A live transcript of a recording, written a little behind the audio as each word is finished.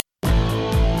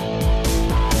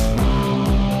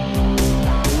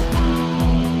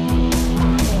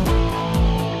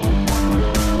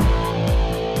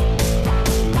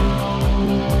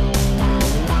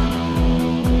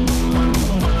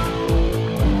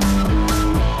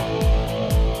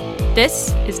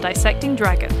This is Dissecting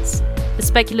Dragons, the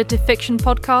speculative fiction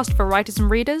podcast for writers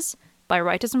and readers, by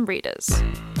writers and readers.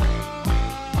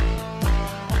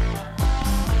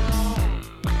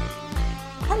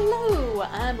 Hello,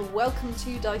 and welcome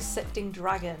to Dissecting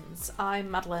Dragons. I'm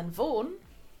Madeleine Vaughan.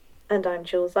 And I'm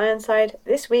Jules Ironside.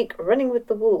 This week, Running with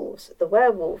the Wolves, the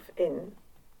werewolf in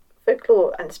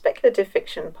Folklore and Speculative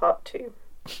Fiction Part 2.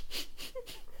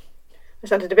 I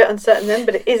sounded a bit uncertain then,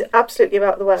 but it is absolutely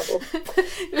about the werewolf.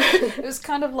 It was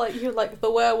kind of like you're like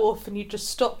the werewolf and you just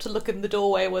stopped to look in the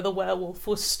doorway where the werewolf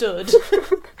was stood.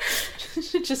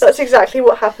 That's exactly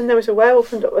what happened. There was a werewolf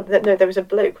there was a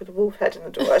bloke with a wolf head in the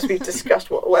door, as we've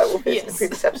discussed what a werewolf is in the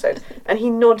previous episode. And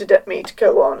he nodded at me to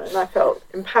go on, and I felt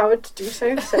empowered to do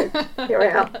so here I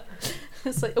am.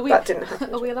 It's like, that didn't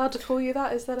happen. Are we allowed to call you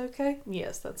that? Is that okay?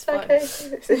 Yes, that's fine. Okay.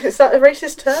 Is that a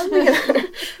racist term?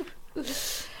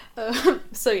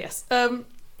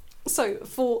 So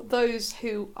for those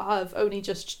who have only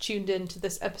just tuned in to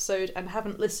this episode and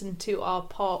haven't listened to our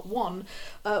part 1,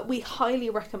 we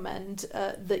highly recommend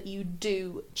that you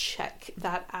do check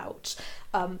that out.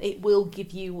 It will give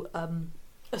you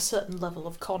a certain level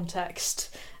of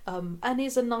context and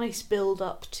is a nice build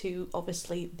up to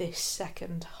obviously this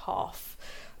second half.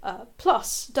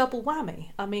 Plus, double whammy.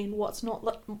 I mean, what's not...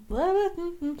 let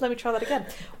me try that again.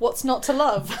 What's not to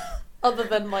love? Other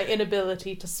than my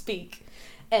inability to speak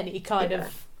any kind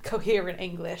of coherent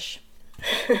English.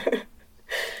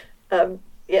 So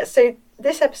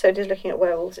this episode is looking at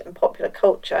werewolves in popular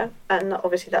culture, and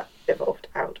obviously that evolved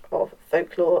out of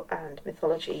folklore and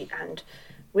mythology, and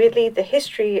weirdly the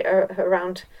history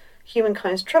around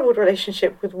humankind's troubled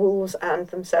relationship with wolves and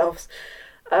themselves,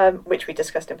 which we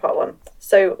discussed in part 1.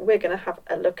 So we're going to have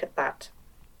a look at that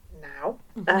now.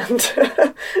 And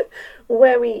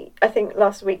I think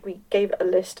last week we gave a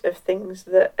list of things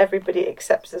that everybody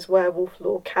accepts as werewolf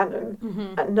lore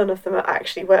canon, and none of them are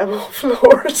actually werewolf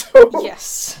lore at all.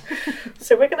 Yes.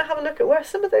 So we're going to have a look at where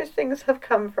some of those things have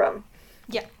come from.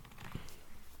 Yeah.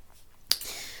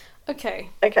 Okay.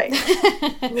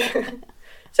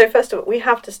 So first of all, we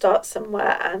have to start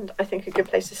somewhere, and I think a good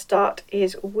place to start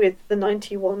is with the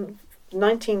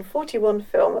 1941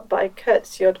 film by Kurt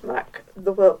Siodmak,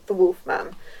 The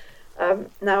Wolfman.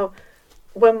 Now,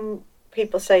 when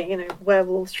people say,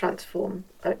 werewolves transform,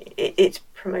 it's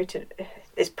prompted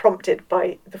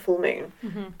by the full moon.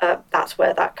 That's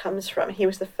where that comes from. He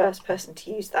was the first person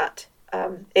to use that.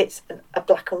 It's a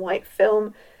black and white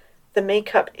film. The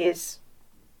makeup is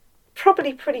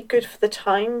probably pretty good for the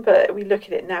time, but we look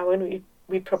at it now and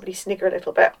we probably snigger a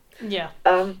little bit. Yeah.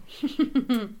 And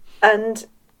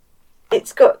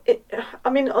it's got it. I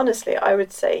mean, honestly, I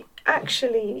would say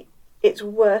actually it's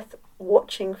worth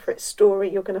watching for its story.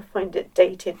 You're going to find it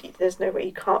dated. There's no way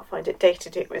you can't find it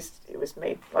dated. It was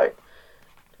made like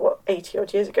 80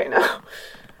 odd years ago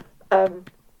now.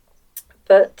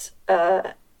 But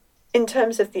in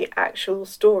terms of the actual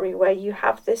story, where you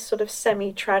have this sort of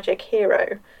semi-tragic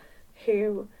hero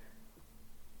who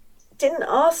didn't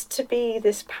ask to be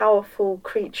this powerful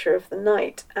creature of the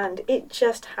night, and it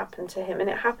just happened to him. And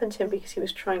it happened to him because he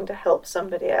was trying to help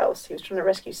somebody else. He was trying to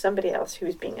rescue somebody else who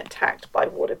was being attacked by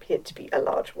what appeared to be a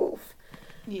large wolf.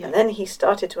 Yeah. And then he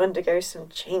started to undergo some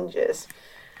changes.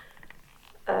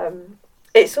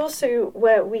 It's also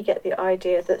where we get the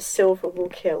idea that silver will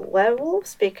kill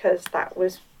werewolves, because that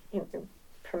was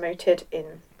promoted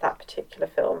in that particular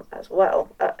film as well.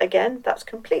 Again, that's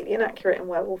completely inaccurate in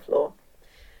werewolf lore.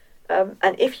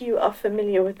 And if you are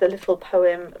familiar with the little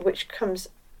poem which comes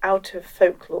out of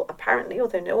folklore, apparently,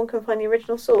 although no one can find the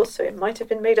original source, so it might have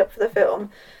been made up for the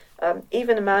film,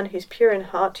 even a man who's pure in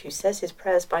heart, who says his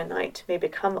prayers by night, may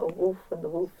become a wolf when the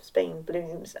wolf's bane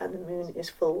blooms and the moon is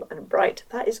full and bright.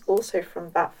 That is also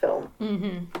from that film.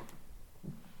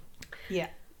 Yeah.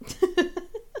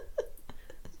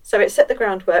 So it set the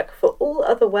groundwork for all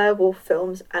other werewolf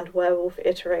films and werewolf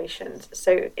iterations.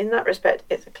 So in that respect,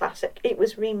 it's a classic. It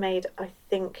was remade, I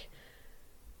think,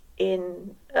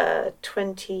 in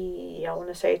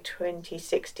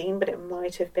 2016, but it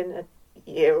might have been a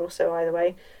year or so either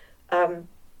way.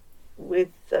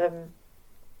 With I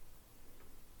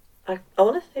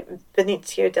want to think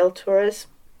Benicio del Toro's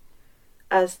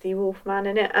as the Wolfman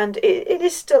in it, and it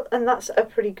is still, and that's a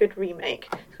pretty good remake.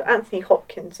 So Anthony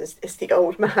Hopkins is the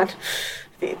old man,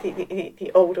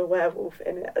 the older werewolf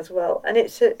in it as well, and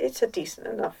it's a decent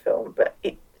enough film, but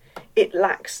it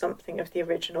lacks something of the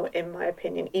original, in my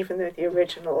opinion, even though the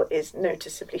original is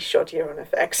noticeably shoddier on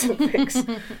effects and things.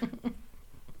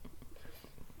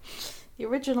 The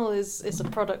original is a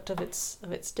product of its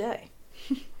day.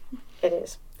 It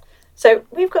is. So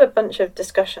we've got a bunch of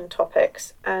discussion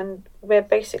topics, and we're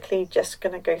basically just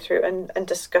going to go through and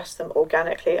discuss them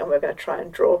organically, and we're going to try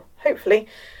and draw, hopefully,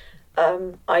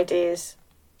 ideas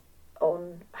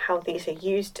on how these are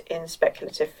used in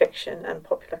speculative fiction and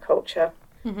popular culture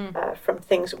from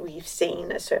things that we've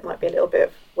seen. So it might be a little bit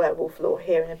of werewolf lore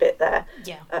here and a bit there.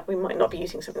 Yeah. We might not be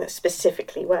using something that's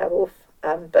specifically werewolf,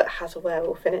 but has a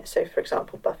werewolf in it. So, for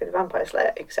example, Buffy the Vampire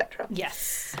Slayer, etc.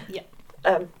 Yes. Yeah.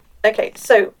 Okay,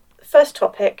 so first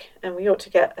topic, and we ought to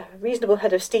get a reasonable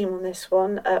head of steam on this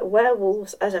one,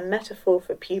 werewolves as a metaphor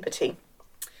for puberty,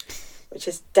 which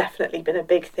has definitely been a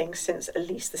big thing since at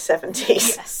least the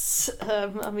 70s. Yes.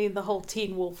 I mean, the whole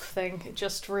Teen Wolf thing, it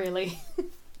just really...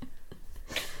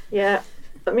 Yeah.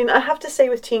 I mean, I have to say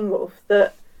with Teen Wolf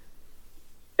that,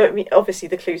 I mean, obviously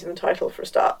the clue's in the title for a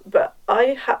start, but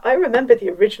I remember the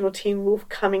original Teen Wolf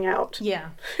coming out.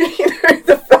 Yeah.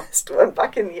 The first one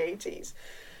back in the 80s.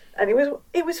 And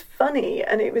it was funny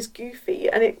and it was goofy,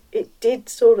 and it did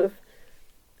sort of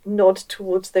nod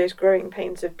towards those growing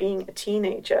pains of being a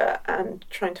teenager and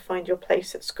trying to find your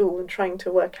place at school and trying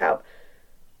to work out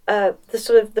the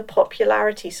sort of the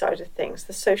popularity side of things,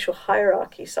 the social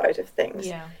hierarchy side of things.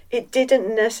 Yeah. It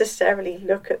didn't necessarily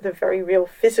look at the very real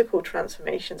physical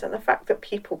transformations and the fact that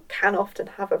people can often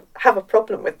have a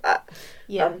problem with that.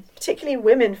 Yeah. Particularly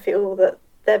women feel that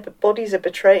their bodies are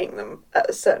betraying them at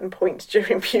a certain point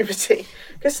during puberty,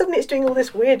 because suddenly it's doing all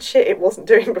this weird shit it wasn't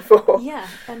doing before. Yeah,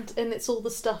 and it's all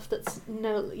the stuff that's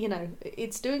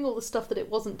it's doing all the stuff that it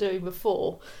wasn't doing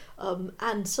before,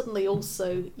 and suddenly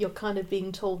also you're kind of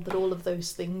being told that all of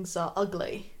those things are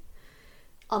ugly,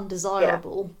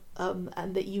 undesirable,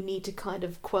 and that you need to kind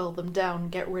of quell them down,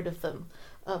 get rid of them.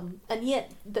 And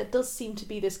yet there does seem to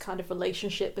be this kind of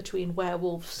relationship between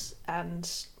werewolves and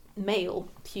male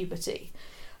puberty.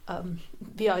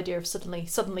 The idea of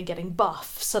suddenly getting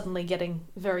buff, suddenly getting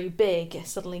very big,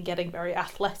 suddenly getting very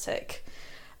athletic,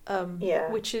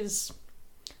 which is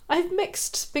I have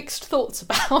mixed thoughts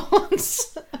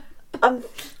about.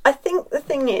 I think the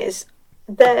thing is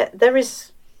there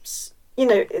is,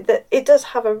 that it does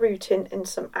have a root in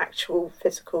some actual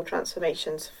physical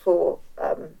transformations for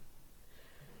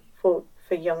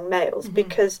young males,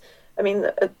 because I mean,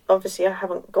 obviously I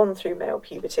haven't gone through male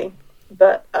puberty,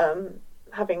 but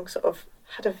having sort of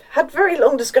had very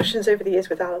long discussions over the years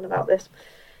with Alan about this,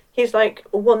 he's like,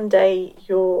 one day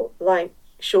you're like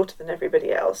shorter than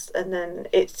everybody else, and then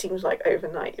it seems like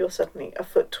overnight you're suddenly a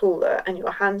foot taller, and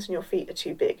your hands and your feet are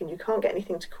too big, and you can't get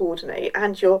anything to coordinate,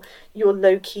 and you're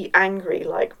low-key angry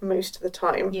like most of the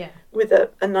time, with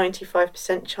a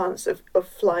 95% chance of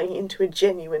flying into a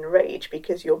genuine rage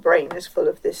because your brain is full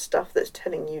of this stuff that's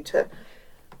telling you to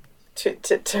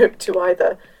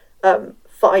either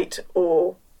fight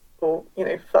or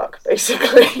fuck,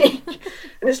 basically.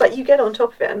 And it's like you get on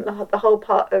top of it, and the whole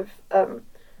part of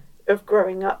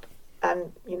growing up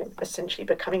and essentially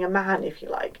becoming a man, if you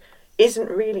like, isn't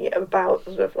really about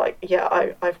sort of like,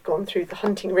 I've gone through the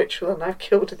hunting ritual and I've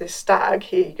killed this stag,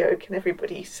 here you go, can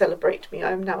everybody celebrate me,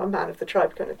 I'm now a man of the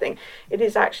tribe, kind of thing. It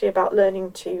is actually about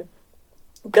learning to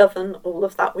govern all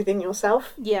of that within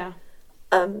yourself.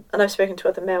 And I've spoken to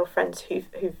other male friends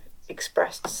who've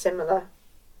expressed similar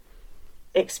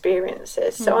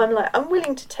experiences, so I'm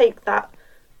willing to take that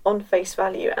on face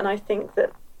value, and I think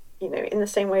that in the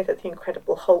same way that the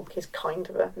Incredible Hulk is kind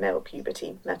of a male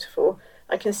puberty metaphor,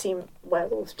 I can see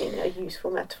werewolves being a useful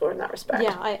metaphor in that respect.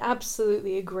 Yeah, I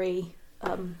absolutely agree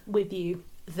with you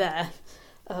there.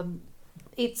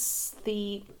 It's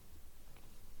the...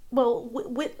 Well,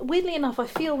 weirdly enough, I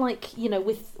feel like,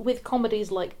 with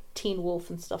comedies like Teen Wolf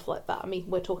and stuff like that, I mean,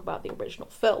 we're talking about the original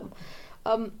film,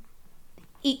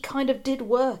 it kind of did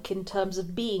work in terms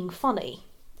of being funny.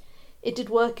 It did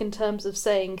work in terms of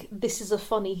saying, this is a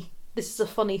funny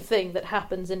thing that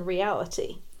happens in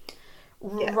reality,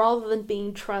 rather than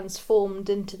being transformed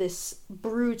into this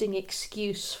brooding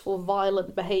excuse for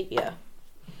violent behaviour.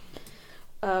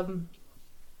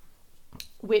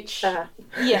 Which,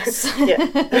 yes.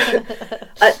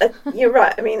 You're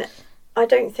right. I mean, I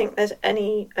don't think there's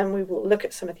any, and we will look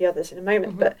at some of the others in a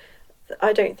moment, but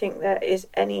I don't think there is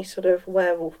any sort of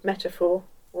werewolf metaphor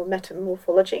or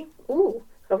metamorphology. Ooh,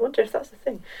 I wonder if that's the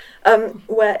thing.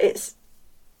 Where it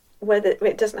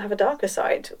doesn't have a darker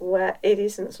side, where it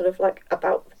isn't sort of like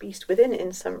about the beast within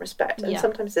in some respect. And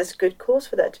sometimes there's good cause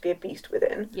for there to be a beast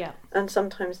within, and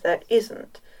sometimes there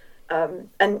isn't. And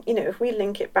if we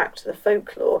link it back to the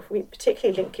folklore, if we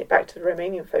particularly link it back to the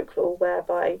Romanian folklore,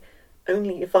 whereby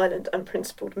only violent,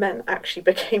 unprincipled men actually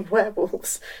became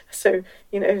werewolves. So,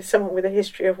 someone with a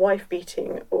history of wife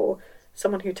beating, or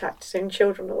someone who attacked his own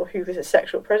children, or who was a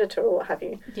sexual predator, or what have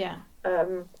you.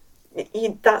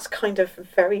 that's kind of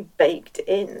very baked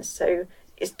in, so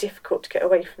it's difficult to get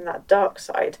away from that dark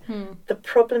side. The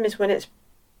problem is when it's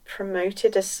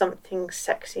promoted as something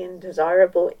sexy and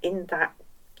desirable in that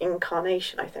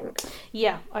incarnation, I think.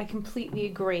 Yeah, I completely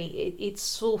agree. It's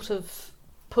sort of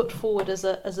put forward as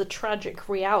a tragic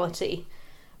reality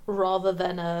rather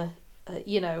than an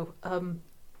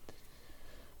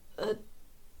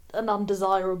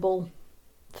undesirable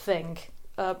thing.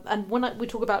 And when we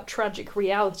talk about tragic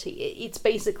reality, it's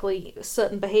basically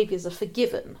certain behaviours are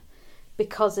forgiven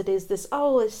because it is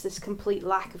it's this complete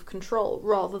lack of control,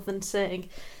 rather than saying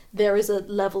there is a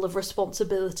level of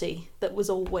responsibility that was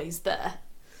always there.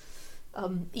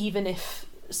 Even if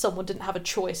someone didn't have a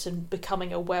choice in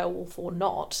becoming a werewolf or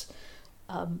not,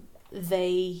 who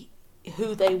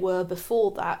they were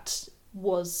before that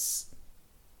was,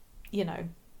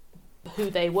 who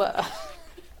they were.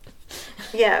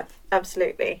 Yeah,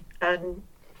 absolutely. And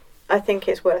I think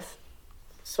it's worth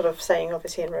sort of saying,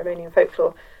 obviously, in Romanian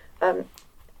folklore,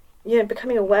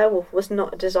 becoming a werewolf was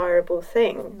not a desirable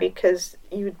thing because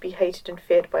you would be hated and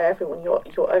feared by everyone.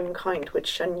 Your own kind would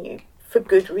shun you for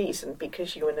good reason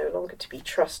because you were no longer to be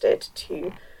trusted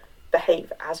to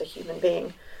behave as a human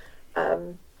being.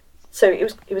 So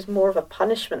it was more of a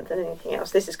punishment than anything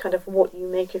else. This is kind of what you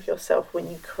make of yourself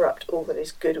when you corrupt all that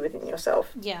is good within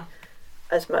yourself. Yeah.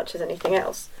 As much as anything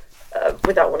else,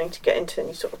 without wanting to get into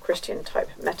any sort of Christian type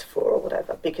metaphor or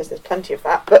whatever, because there's plenty of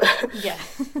that, but yeah.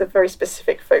 The very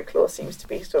specific folklore seems to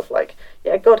be sort of like,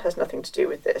 yeah, God has nothing to do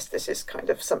with this. This is kind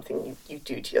of something you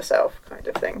do to yourself kind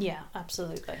of thing. Yeah,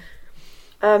 absolutely.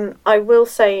 I will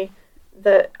say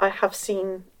that I have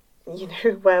seen,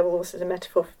 werewolves as a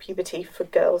metaphor for puberty for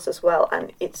girls as well,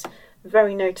 and it's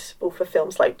very noticeable for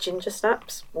films like Ginger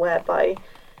Snaps, whereby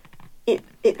it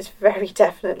is very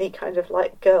definitely kind of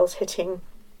like girls hitting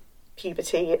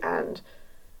puberty, and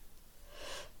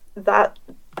that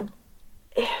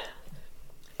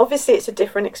obviously it's a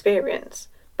different experience,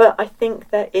 but I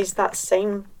think there is that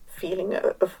same feeling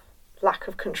of lack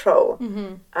of control,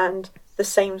 and the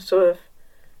same sort of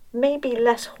maybe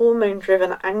less hormone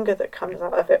driven anger that comes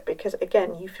out of it, because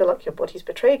again you feel like your body's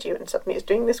betrayed you and suddenly it's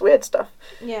doing this weird stuff.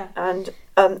 Yeah. And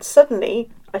suddenly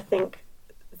I think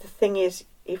the thing is,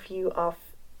 if you are,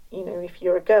 if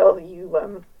you're a girl,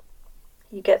 you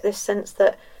get this sense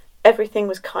that everything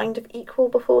was kind of equal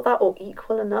before that, or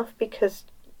equal enough, because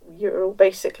you're all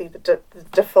basically, the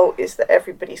default is that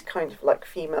everybody's kind of like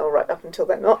female right up until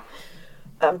they're not,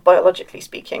 biologically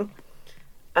speaking.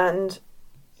 And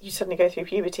you suddenly go through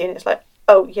puberty and it's like,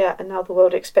 oh yeah, and now the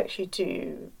world expects you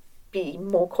to be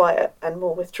more quiet and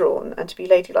more withdrawn and to be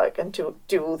ladylike and to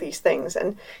do all these things.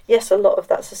 And yes, a lot of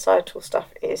that societal stuff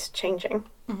is changing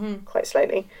quite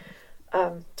slowly,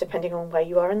 depending on where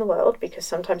you are in the world, because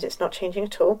sometimes it's not changing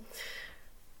at all.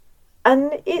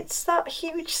 And it's that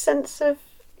huge sense of,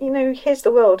 here's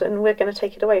the world and we're going to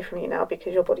take it away from you now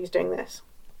because your body's doing this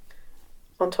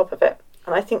on top of it.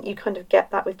 And I think you kind of get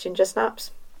that with Ginger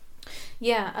Snaps.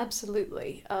 Yeah,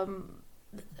 absolutely.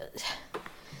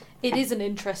 It is an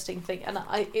interesting thing, and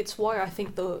it's why I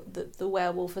think the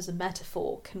werewolf as a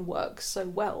metaphor can work so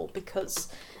well,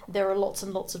 because there are lots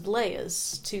and lots of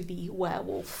layers to the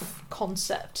werewolf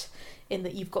concept, in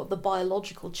that you've got the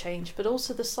biological change, but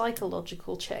also the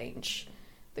psychological change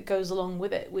that goes along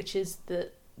with it, which is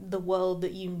that the world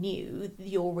that you knew,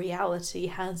 your reality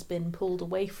has been pulled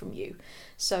away from you.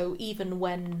 So even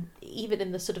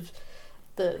in the sort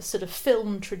of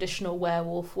film traditional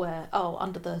werewolf where,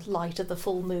 under the light of the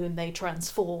full moon they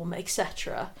transform,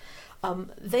 etc.,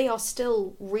 they are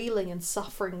still reeling and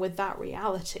suffering with that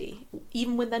reality,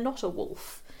 even when they're not a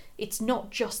wolf. It's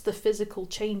not just the physical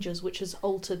changes which has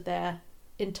altered their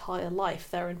entire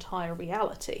life, their entire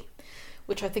reality,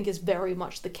 which I think is very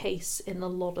much the case in a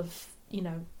lot of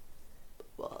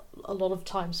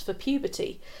times for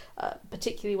puberty,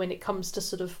 particularly when it comes to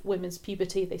sort of women's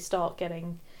puberty. They start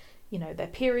getting their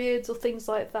periods or things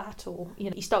like that, or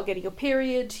you start getting your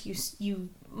period, you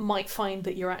might find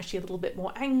that you're actually a little bit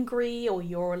more angry, or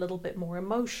you're a little bit more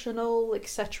emotional,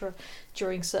 etc.,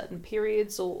 during certain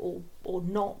periods, or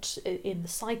not in the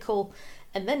cycle,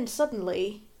 and then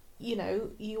suddenly you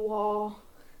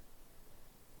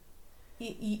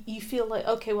feel like,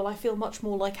 okay, well, I feel much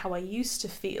more like how I used to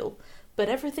feel, but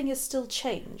everything has still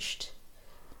changed.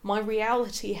 My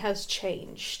reality has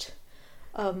changed.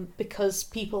 Because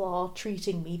people are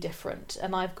treating me different,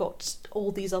 and I've got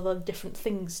all these other different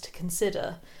things to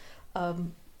consider.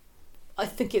 I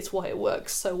think it's why it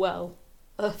works so well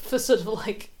for sort of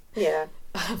like, yeah,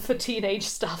 for teenage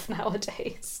stuff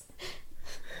nowadays.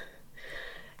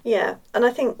 Yeah, and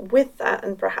I think with that,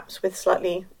 and perhaps with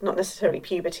slightly, not necessarily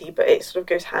puberty, but it sort of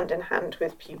goes hand in hand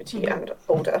with puberty and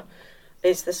older,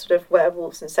 is the sort of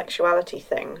werewolves and sexuality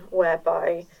thing,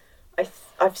 whereby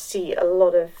I've seen a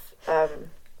lot of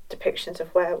depictions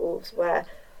of werewolves where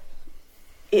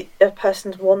a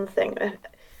person's one thing.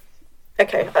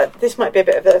 Okay, this might be a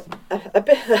bit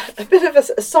of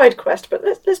a side quest, but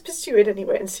let's pursue it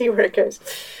anyway and see where it goes.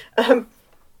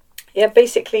 Yeah,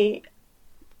 basically,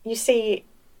 you see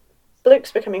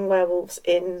blokes becoming werewolves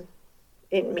in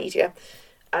media,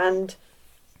 and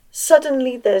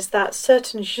suddenly there's that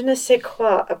certain je ne sais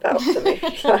quoi about them.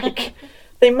 If you like,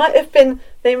 they might have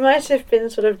been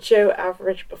sort of Joe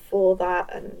average before that,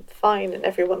 and fine, and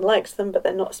everyone likes them, but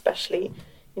they're not especially,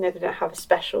 they don't have a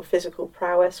special physical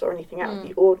prowess or anything out of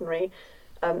the ordinary.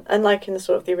 And like in the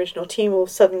sort of the original Teen Wolf,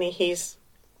 suddenly he's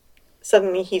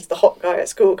the hot guy at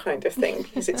school kind of thing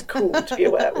because it's cool to be a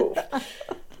werewolf.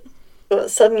 But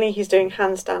suddenly he's doing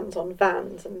handstands on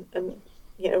vans and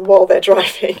while they're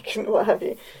driving and what have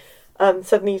you.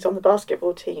 Suddenly he's on the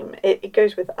basketball team. It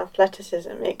goes with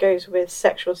athleticism. It goes with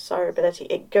sexual desirability.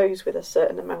 It goes with a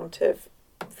certain amount of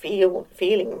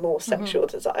feeling more sexual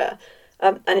desire.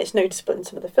 And it's noticeable in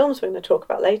some of the films we're going to talk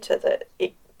about later that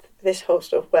this whole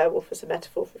sort of werewolf as a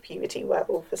metaphor for puberty,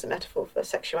 werewolf as a metaphor for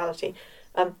sexuality,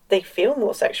 they feel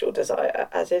more sexual desire,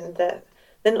 as in they're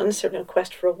not necessarily on a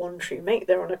quest for a one true mate,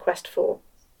 they're on a quest for,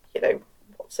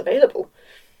 what's available.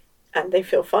 And they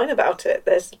feel fine about it.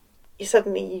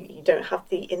 You don't have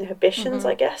the inhibitions,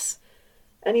 I guess,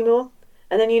 anymore.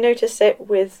 And then you notice it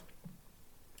with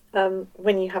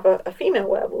when you have a female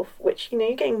werewolf, which,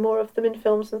 you're getting more of them in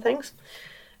films and things.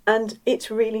 And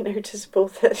it's really noticeable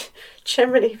that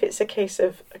generally if it's a case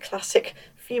of a classic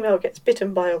female gets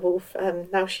bitten by a wolf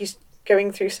and now she's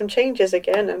going through some changes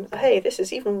again and, hey, this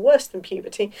is even worse than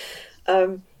puberty.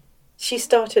 She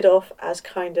started off as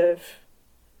kind of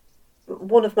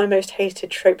one of my most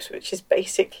hated tropes, which is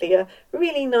basically a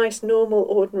really nice, normal,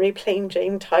 ordinary, plain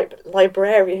Jane type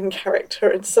librarian character,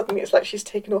 and suddenly it's like she's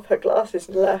taken off her glasses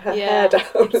and let her hair down,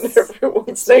 and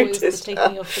everyone's noticed it's the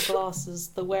taking off the glasses,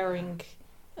 the wearing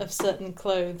of certain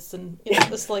clothes, and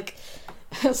it's like,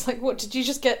 what did you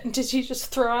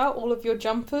just throw out all of your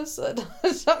jumpers? I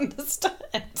don't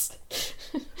understand.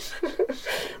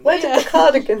 Where did the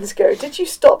cardigans go? Did you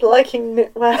stop liking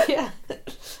knitwear? Yeah.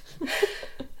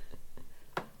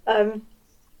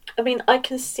 I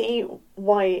can see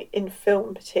why in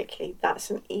film particularly that's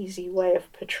an easy way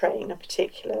of portraying a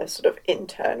particular sort of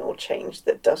internal change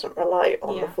that doesn't rely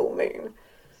on the full moon.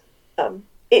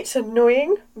 It's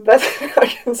annoying, but I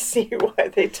can see why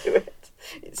they do it.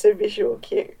 It's a visual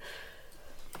cue.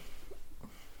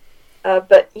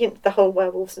 But the whole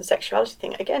werewolves and sexuality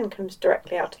thing again comes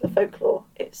directly out of the folklore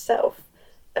itself.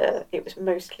 It was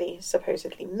mostly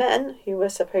supposedly men who were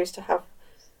supposed to have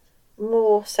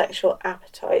more sexual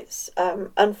appetites.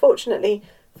 Unfortunately,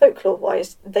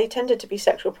 folklore-wise, they tended to be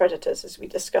sexual predators, as we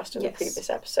discussed in the previous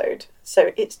episode.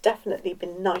 So it's definitely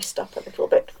been niced up a little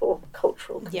bit for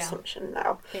cultural consumption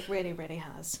now. It really, really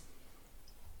has.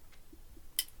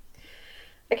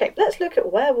 Okay, let's look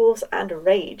at werewolves and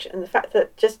rage, and the fact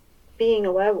that just being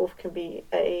a werewolf can be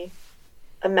a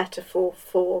metaphor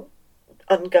for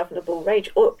ungovernable rage,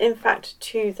 or in fact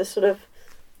to the sort of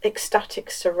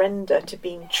ecstatic surrender to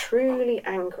being truly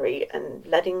angry and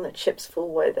letting the chips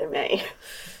fall where they may.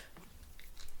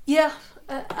 Yeah,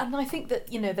 and I think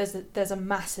that there's a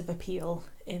massive appeal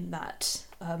in that.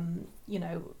 On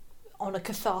a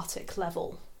cathartic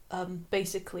level,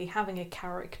 basically having a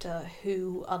character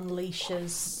who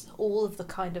unleashes all of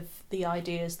the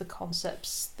ideas, the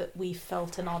concepts that we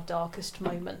felt in our darkest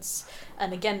moments.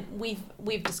 And again,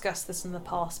 we've discussed this in the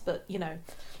past, but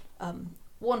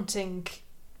wanting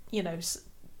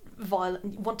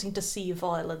to see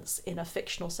violence in a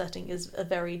fictional setting is a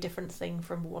very different thing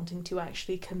from wanting to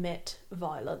actually commit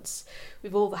violence.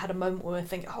 We've all had a moment where we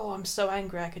think, oh, I'm so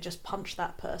angry I could just punch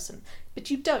that person. But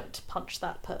you don't punch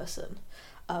that person.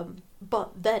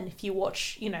 But then if you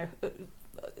watch, a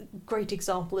great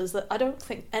example is that I don't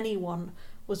think anyone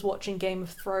was watching Game of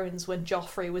Thrones when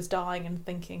Joffrey was dying and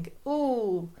thinking,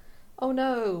 oh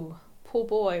no, poor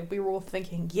boy. We were all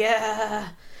thinking,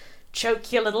 yeah,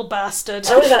 choke, you little bastard.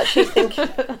 I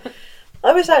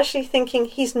was actually thinking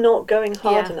he's not going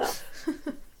hard enough.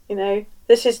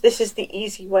 This is the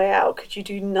easy way out. Could you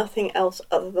do nothing else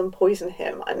other than poison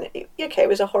him? And it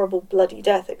was a horrible bloody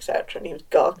death, etc. And he was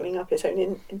gargling up his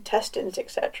own intestines,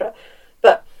 etc.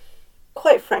 But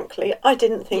quite frankly, I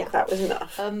didn't think that was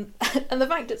enough. And the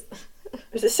fact is,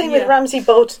 It was the same with Ramsay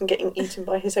Bolton getting eaten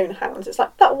by his own hounds. It's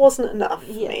like, that wasn't enough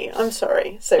for me. I'm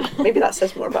sorry. So maybe that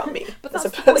says more about me. But that's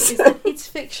the point, is that it's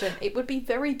fiction. It would be a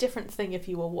very different thing if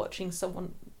you were watching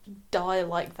someone die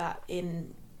like that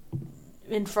in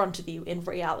front of you in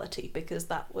reality, because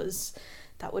that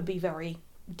would be very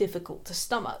difficult to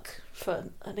stomach for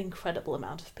an incredible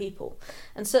amount of people,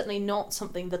 and certainly not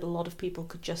something that a lot of people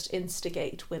could just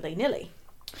instigate willy-nilly.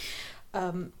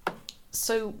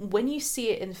 So when you see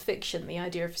it in fiction, the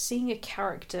idea of seeing a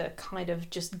character kind of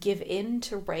just give in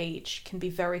to rage can be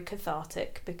very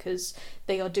cathartic, because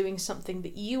they are doing something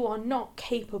that you are not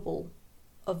capable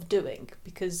of doing,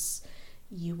 because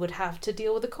you would have to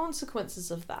deal with the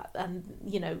consequences of that. And,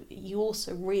 you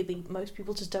also really, most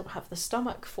people just don't have the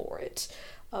stomach for it,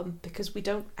 because we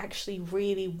don't actually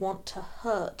really want to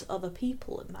hurt other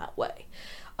people in that way.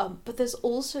 But there's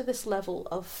also this level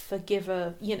of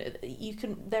forgiver,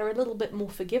 they're a little bit more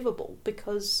forgivable,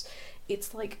 because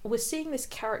it's like we're seeing this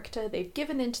character, they've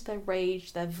given into their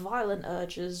rage, their violent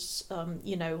urges,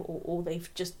 or they've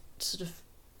just sort of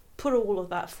put all of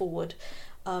that forward,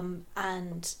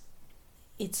 and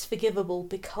it's forgivable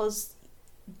because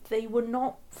they were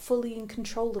not fully in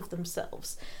control of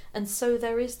themselves. And so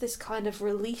there is this kind of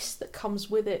release that comes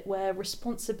with it, where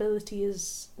responsibility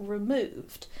is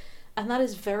removed. And that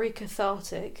is very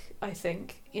cathartic, I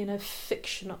think, in a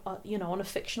fiction, on a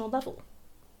fictional level.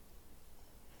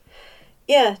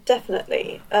 Yeah,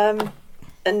 definitely. And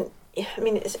I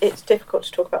mean, it's difficult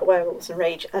to talk about werewolves and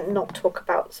rage and not talk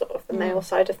about sort of the male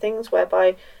side of things,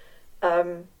 whereby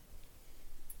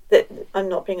that I'm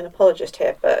not being an apologist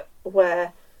here, but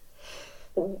where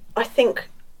I think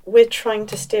we're trying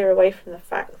to steer away from the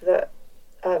fact that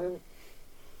a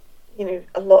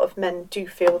lot of men do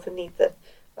feel the need, that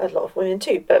a lot of women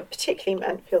too, but particularly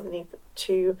men feel the need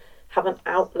to have an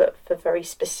outlet for very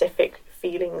specific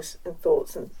feelings and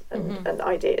thoughts and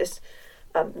ideas.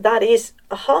 That is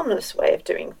a harmless way of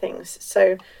doing things.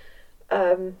 So,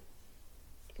 allowing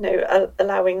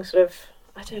sort of,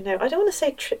 I don't want to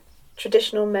say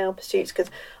traditional male pursuits, because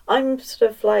I'm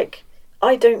sort of like,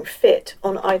 I don't fit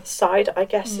on either side, I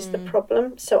guess, is the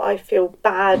problem. So I feel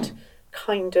bad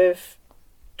kind of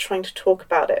trying to talk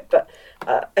about it. But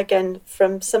again,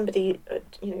 from somebody,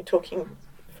 talking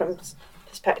from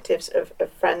perspectives of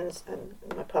friends and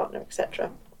my partner,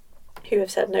 etc., who have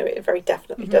said, no, it very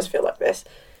definitely does feel like this,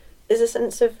 there's a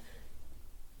sense of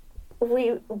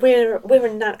we're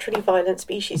a naturally violent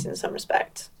species in some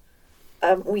respects.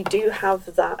 We do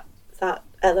have that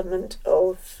element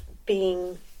of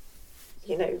being,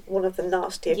 one of the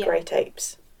nastier great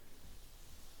apes.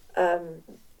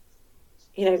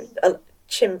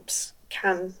 Chimps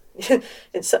can,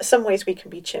 in some ways we can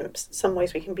be chimps, some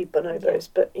ways we can be bonobos,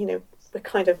 but we're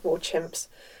kind of more chimps.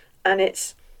 And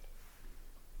it's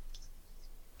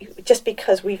just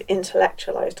because we've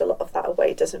intellectualized a lot of that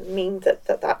away doesn't mean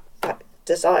that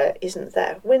desire isn't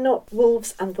there. We're not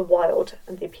wolves and the wild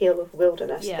and the appeal of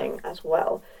wilderness thing as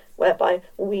well, whereby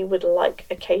we would like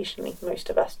occasionally, most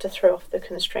of us, to throw off the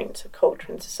constraints of culture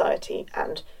and society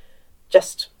and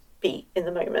just be in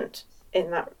the moment in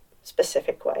that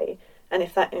specific way. And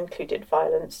if that included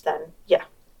violence, then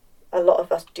a lot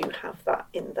of us do have that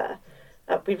in there.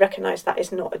 We recognise that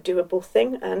is not a doable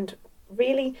thing, and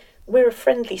really we're a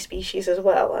friendly species as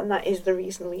well, and that is the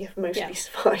reason we have mostly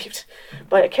survived,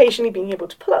 by occasionally being able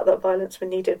to pull out that violence when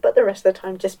needed, but the rest of the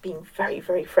time just being very,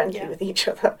 very friendly with each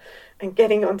other and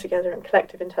getting on together and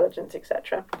collective intelligence,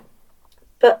 etc.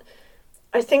 But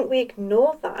I think we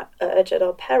ignore that urge at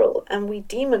our peril, and we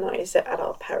demonise it at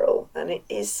our peril, and it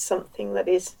is something that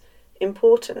is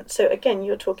important. So again,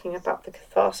 you're talking about the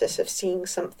catharsis of seeing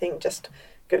something just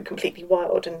go completely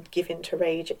wild and give in to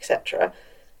rage, etc.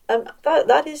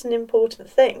 That is an important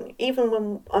thing. Even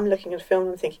when I'm looking at a film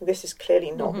and thinking, this is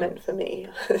clearly not meant for me.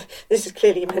 This is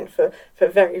clearly meant for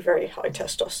very, very high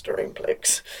testosterone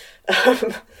blokes.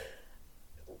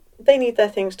 They need their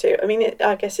things too. I mean,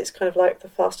 I guess it's kind of like the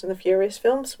Fast and the Furious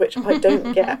films, which I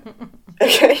don't get.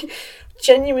 Okay?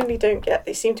 Genuinely don't get.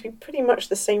 They seem to be pretty much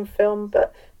the same film,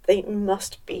 but they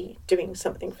must be doing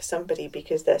something for somebody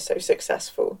because they're so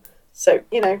successful. So,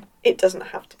 it doesn't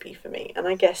have to be for me. And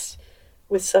I guess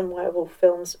with some werewolf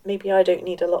films, maybe I don't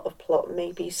need a lot of plot.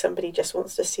 Maybe somebody just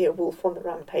wants to see a wolf on the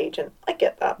rampage, and I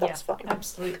get that. That's fine.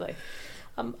 Absolutely.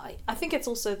 I think it's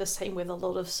also the same with a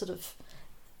lot of sort of,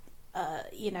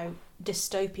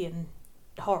 dystopian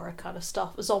horror kind of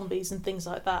stuff, zombies and things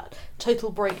like that. Total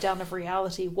breakdown of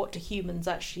reality. What do humans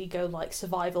actually go like?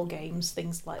 Survival games,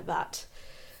 things like that,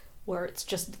 where it's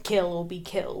just kill or be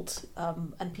killed,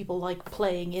 and people like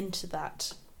playing into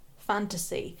that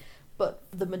fantasy. But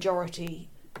the majority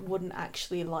wouldn't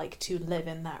actually like to live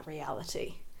in that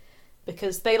reality,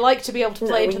 because they like to be able to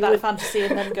play into that fantasy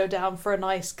and then go down for a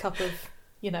nice cup of,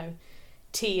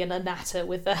 tea and a natter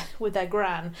with their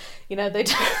gran. They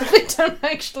don't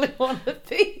actually want to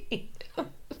be.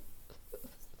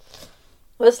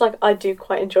 Well, it's like, I do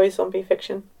quite enjoy zombie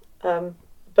fiction,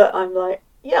 but I'm like,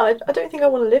 I don't think I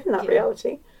want to live in that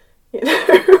reality.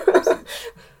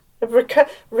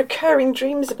 Recurring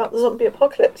dreams about the zombie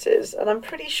apocalypses, and I'm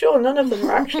pretty sure none of them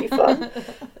are actually fun.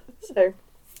 So,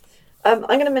 I'm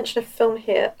going to mention a film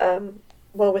here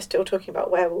while we're still talking about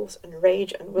werewolves and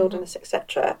rage and wilderness,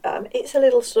 etc. It's a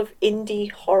little sort of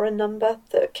indie horror number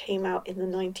that came out in the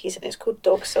 90s, and it's called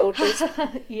Dog Soldiers.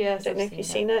 Yes, I don't know if you've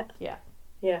seen it. Yeah.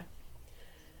 Yeah.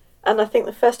 And I think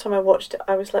the first time I watched it,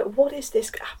 I was like, what is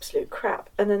this absolute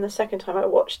crap? And then the second time I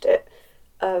watched it,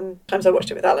 times I watched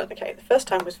it with Alan, okay, the first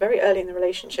time was very early in the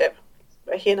relationship,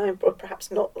 where he and I were perhaps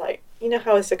not like,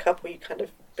 how as a couple you kind of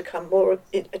become more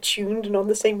attuned and on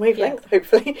the same wavelength,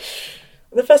 hopefully.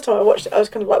 The first time I watched it, I was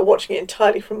kind of like watching it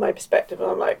entirely from my perspective,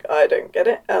 and I'm like, I don't get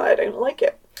it, and I don't like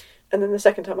it. And then the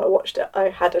second time I watched it, I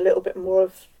had a little bit more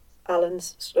of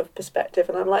Alan's sort of perspective,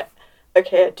 and I'm like,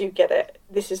 okay, I do get it.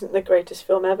 This isn't the greatest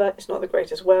film ever, it's not the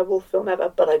greatest werewolf film ever,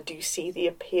 but I do see the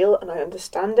appeal and I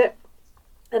understand it.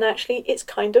 And actually, it's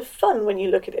kind of fun when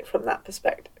you look at it from that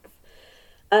perspective.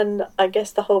 And I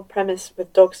guess the whole premise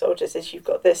with Dog Soldiers is you've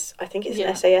got this, I think it's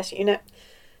an SAS unit,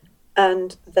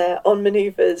 and they're on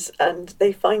manoeuvres, and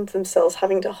they find themselves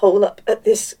having to hole up at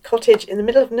this cottage in the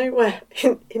middle of nowhere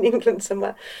in England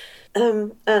somewhere.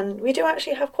 And we do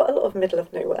actually have quite a lot of middle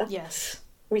of nowhere. Yes.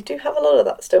 We do have a lot of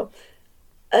that still.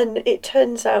 And it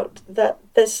turns out that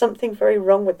there's something very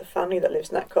wrong with the family that lives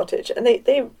in that cottage. And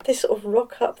they sort of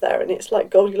rock up there, and it's like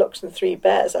Goldilocks and the Three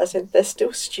Bears, as in there's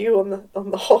still stew on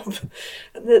the hob,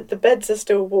 and the beds are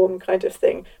still warm, kind of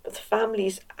thing, but the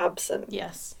family's absent.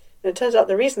 Yes. And it turns out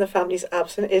the reason the family's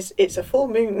absent is it's a full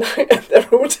moon night and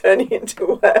they're all turning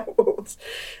into werewolves.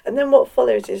 And then what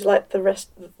follows is like the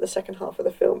second half of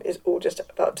the film is all just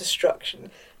about destruction.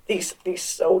 These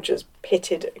soldiers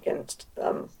pitted against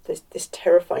this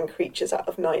terrifying creatures out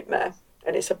of nightmare,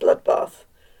 and it's a bloodbath.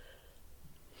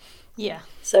 Yeah.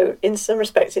 So in some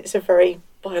respects it's a very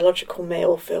biological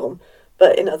male film,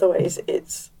 but in other ways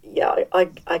it's,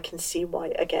 I can see why,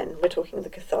 again, we're talking the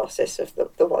catharsis of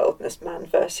the wildness man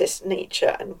versus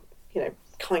nature and,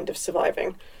 kind of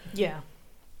surviving. Yeah.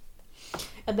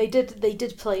 And they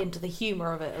did play into the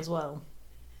humour of it as well.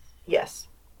 Yes.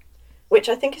 Which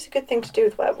I think is a good thing to do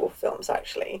with werewolf films,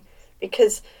 actually,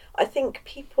 because I think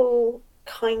people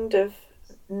kind of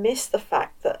miss the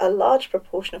fact that a large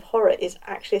proportion of horror is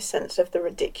actually a sense of the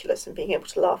ridiculous and being able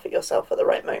to laugh at yourself at the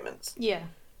right moments. Yeah.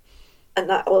 And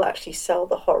that will actually sell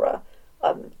the horror.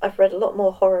 I've read a lot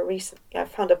more horror recently. I've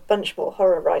found a bunch more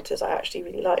horror writers I actually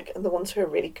really like, and the ones who are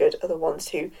really good are the ones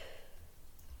who,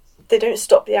 they don't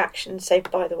stop the action and say,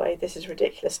 by the way, this is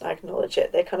ridiculous, and I acknowledge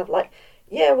it. They're kind of like,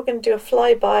 yeah, we're going to do a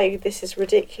flyby, this is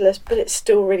ridiculous, but it's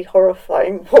still really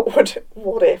horrifying. What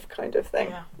if kind of thing.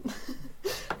 Yeah.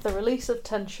 The release of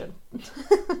tension.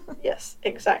 Yes,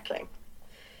 exactly.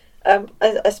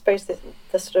 I suppose the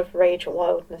sort of rage or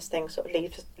wildness thing sort of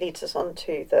leads us on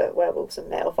to the werewolves and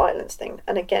male violence thing.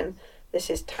 And again,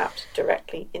 this is tapped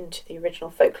directly into the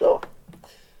original folklore.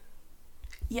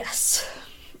 Yes.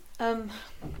 And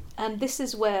this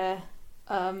is where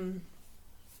I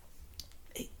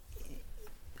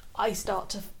start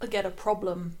to get a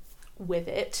problem with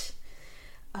it.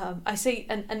 I say,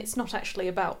 and it's not actually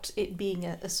about it being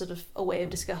a sort of a way of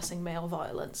discussing male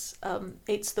violence.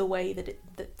 It's the way that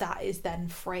is then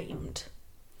framed.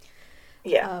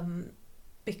 Yeah.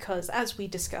 Because as we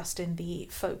discussed in the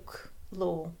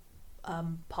folklore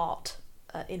part,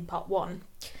 in part one,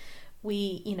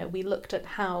 we looked at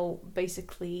how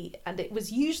basically, and it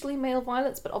was usually male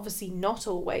violence, but obviously not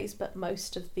always, but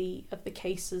most of the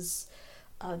cases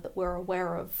that we're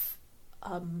aware of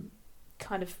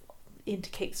kind of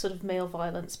indicate sort of male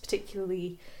violence,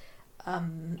 particularly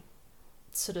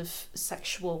sort of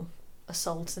sexual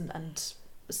assault and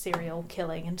serial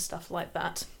killing and stuff like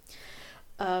that,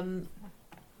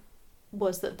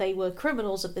 was that they were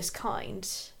criminals of this kind,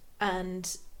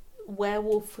 and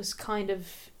werewolf was kind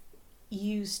of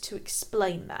used to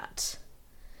explain that.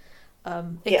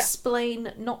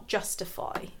 Explain, not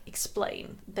justify,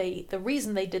 explain. The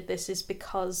reason they did this is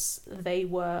because they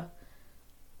were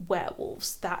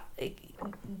werewolves. That it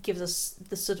gives us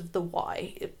the sort of the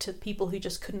why to people who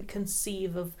just couldn't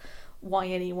conceive of why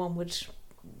anyone would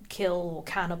kill or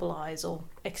cannibalize or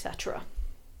etc.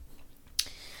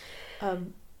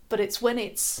 But it's when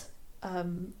it's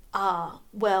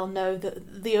well, no,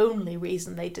 the only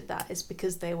reason they did that is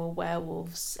because they were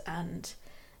werewolves and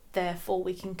therefore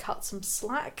we can cut some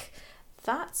slack,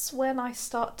 that's when I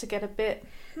start to get a bit,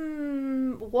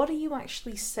 what are you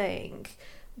actually saying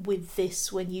with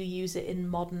this when you use it in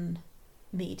modern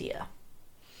media?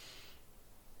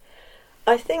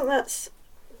 I think that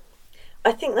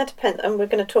depends, and we're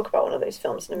going to talk about one of those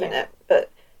films in a minute, but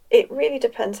it really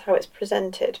depends how it's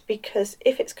presented, because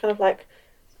if it's kind of like,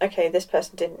 okay, this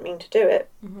person didn't mean to do it,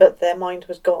 but their mind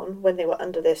was gone when they were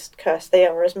under this curse, they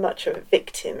are as much of a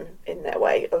victim in their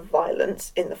way of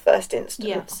violence in the first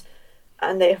instance,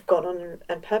 and they have gone on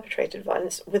and perpetrated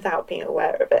violence without being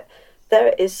aware of it.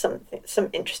 There is some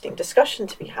interesting discussion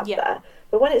to be had there.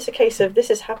 But when it's a case of, this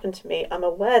has happened to me, I'm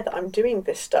aware that I'm doing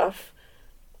this stuff,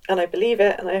 and I believe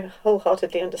it, and I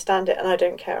wholeheartedly understand it, and I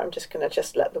don't care, I'm just going to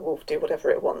just let the wolf do whatever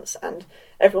it wants, and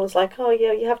everyone's like, oh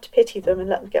yeah, you have to pity them and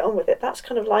let them get on with it. That's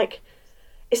kind of like,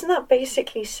 isn't that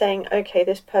basically saying, okay,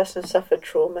 this person suffered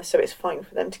trauma, so it's fine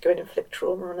for them to go and inflict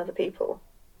trauma on other people?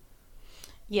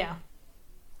 Yeah.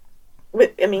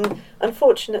 I mean,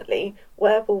 unfortunately,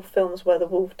 werewolf films where the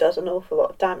wolf does an awful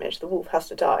lot of damage, the wolf has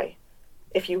to die.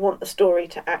 If you want the story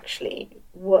to actually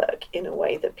work in a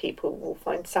way that people will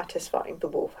find satisfying, the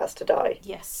wolf has to die.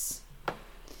 Yes.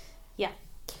 Yeah.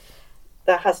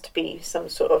 There has to be some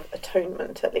sort of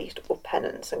atonement, at least, or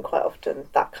penance, and quite often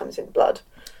that comes in blood.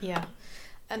 Yeah.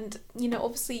 And,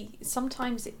 obviously,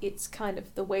 sometimes it's kind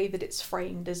of the way that it's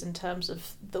framed is in terms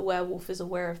of the werewolf is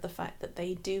aware of the fact that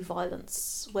they do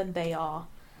violence when they are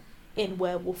in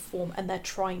werewolf form, and they're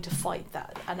trying to fight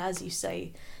that. And as you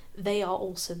say, they are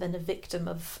also then a victim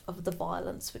of the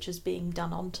violence which is being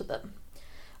done onto them.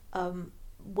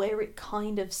 Where it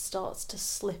kind of starts to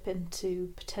slip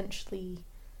into potentially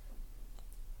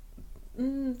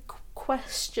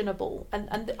questionable,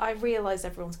 and I realise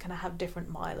everyone's going to have different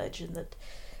mileage, and that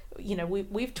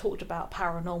we've talked about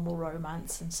paranormal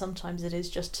romance, and sometimes it is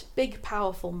just big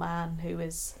powerful man who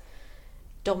is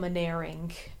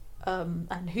domineering,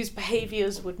 and whose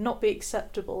behaviours would not be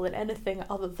acceptable in anything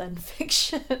other than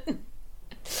fiction.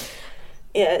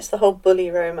 Yeah, it's the whole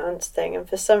bully romance thing, and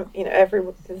for some,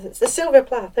 it's the silver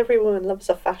plath, every woman loves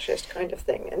a fascist kind of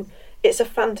thing, and it's a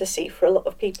fantasy for a lot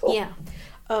of people. Yeah.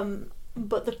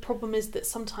 But the problem is that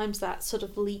sometimes that sort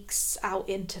of leaks out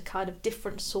into kind of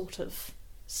different sort of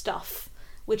stuff,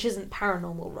 which isn't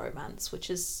paranormal romance, which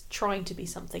is trying to be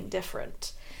something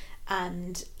different.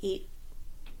 And it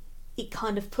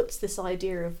kind of puts this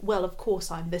idea of, well, of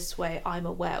course I'm this way, I'm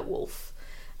a werewolf.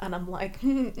 And I'm like,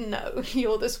 no,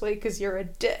 you're this way because you're a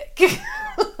dick.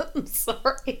 I'm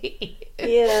sorry.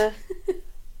 Yeah.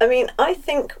 I mean, I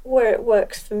think where it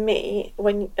works for me,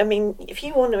 if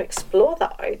you want to explore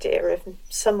that idea of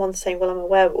someone saying, well, I'm a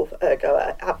werewolf, ergo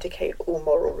I abdicate all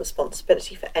moral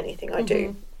responsibility for anything I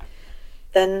do,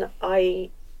 then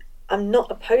I'm not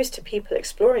opposed to people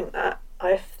exploring that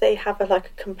if they have a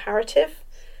comparative.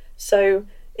 So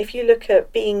if you look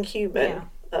at Being Human,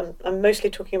 I'm mostly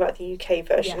talking about the UK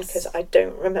version because I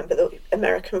don't remember the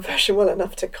American version well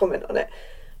enough to comment on it.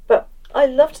 But I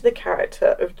loved the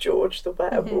character of George the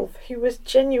werewolf, who was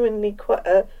genuinely quite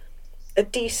a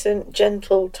decent,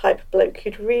 gentle type bloke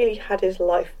who'd really had his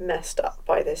life messed up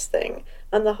by this thing.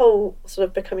 And the whole sort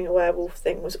of becoming a werewolf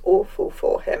thing was awful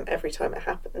for him every time it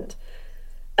happened.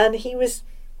 And he was,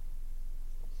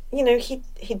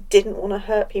 he didn't want to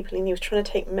hurt people, and he was trying to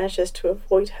take measures to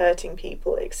avoid hurting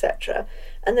people, etc.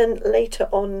 And then later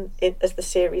on, as the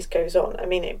series goes on, I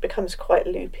mean, it becomes quite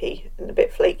loopy and a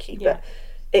bit flaky, but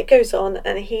it goes on,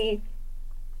 and he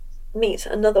meets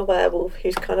another werewolf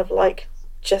who's kind of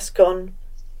just gone,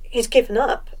 he's given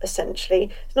up,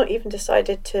 essentially. He's not even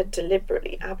decided to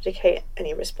deliberately abdicate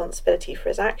any responsibility for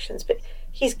his actions, but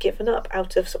he's given up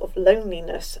out of sort of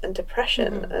loneliness and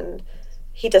depression, and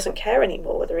he doesn't care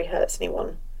anymore whether he hurts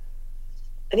anyone.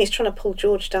 And he's trying to pull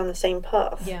George down the same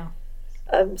path. Yeah.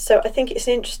 So I think it's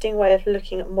an interesting way of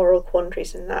looking at moral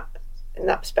quandaries in that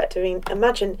perspective. I mean,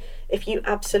 imagine if you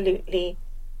absolutely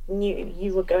knew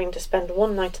you were going to spend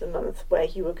one night of the month where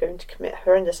you were going to commit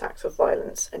horrendous acts of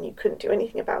violence and you couldn't do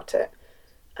anything about it,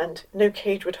 and no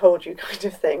cage would hold you, kind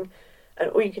of thing, and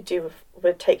all you could do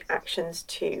would take actions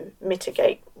to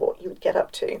mitigate what you would get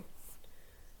up to.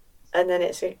 And then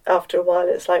after a while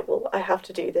it's like, well, I have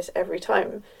to do this every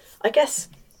time. I guess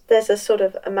there's a sort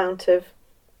of amount of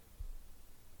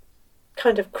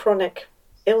kind of chronic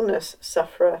illness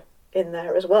sufferer in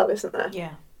there as well, isn't there?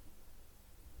 Yeah.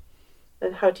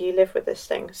 And how do you live with this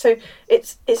thing? So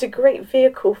it's a great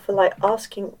vehicle for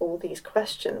asking all these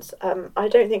questions. I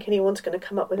don't think anyone's going to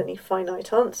come up with any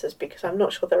finite answers, because I'm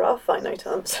not sure there are finite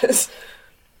answers.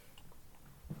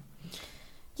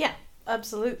 Yeah,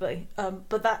 absolutely.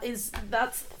 But that's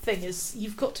the thing, is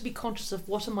you've got to be conscious of,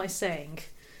 what am I saying,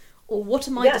 or what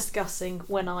am I discussing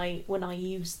when I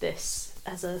use this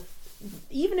as a,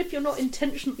 even if you're not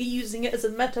intentionally using it as a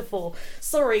metaphor.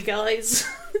 Sorry, guys,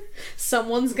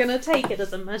 someone's gonna take it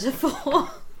as a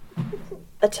metaphor.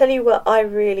 I tell you what, I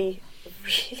really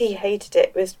hated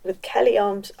it was with Kelly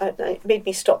Arms. It made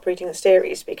me stop reading the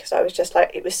series because I was just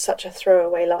like, it was such a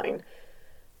throwaway line.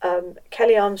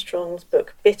 Kelly Armstrong's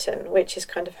book Bitten, which is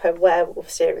kind of her werewolf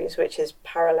series, which is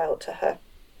parallel to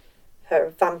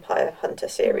her vampire hunter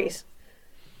series.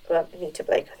 Anita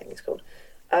Blake, I think it's called.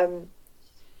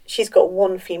 She's got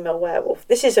one female werewolf.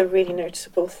 This is a really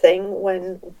noticeable thing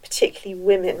when particularly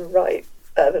women write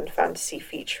urban fantasy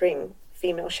featuring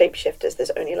female shapeshifters.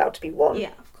 There's only allowed to be one.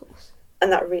 Yeah, of course.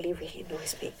 And that really, really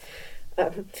annoys me.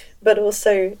 But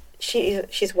also,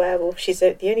 she's werewolf. She's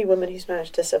the only woman who's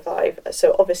managed to survive.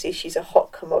 So obviously she's a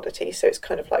hot commodity. So it's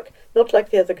kind of like, not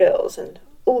like the other girls, and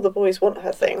all the boys want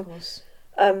her thing. Of course.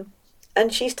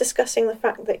 And she's discussing the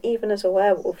fact that even as a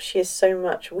werewolf, she is so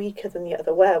much weaker than the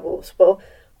other werewolves. Well,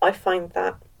 I find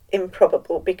that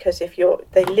improbable, because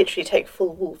they literally take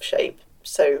full wolf shape.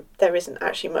 So there isn't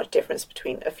actually much difference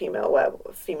between a female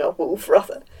wolf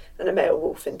rather, and a male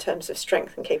wolf in terms of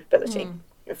strength and capability.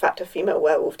 In fact, a female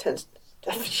wolf tends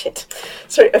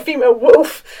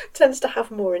to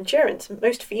have more endurance.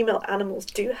 Most female animals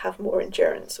do have more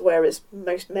endurance, whereas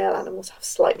most male animals have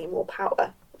slightly more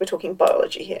power. We're talking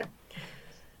biology here.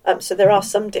 So there are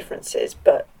some differences,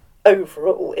 but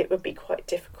overall it would be quite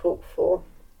difficult for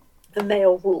a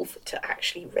male wolf to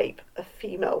actually rape a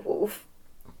female wolf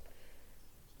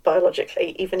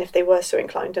biologically, even if they were so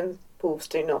inclined, and wolves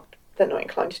they're not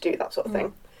inclined to do that sort of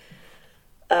thing.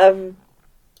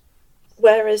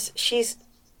 Whereas she's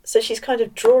kind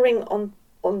of drawing on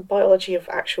biology of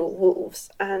actual wolves,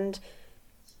 and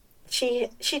she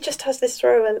just has this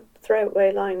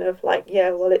throwaway line of like, yeah,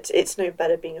 well, it's no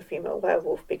better being a female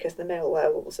werewolf because the male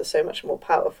werewolves are so much more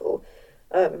powerful.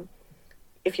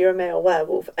 If you're a male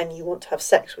werewolf and you want to have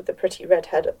sex with the pretty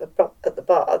redhead at the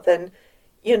bar, then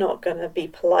you're not going to be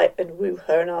polite and woo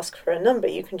her and ask for a number.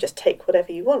 You can just take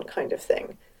whatever you want, kind of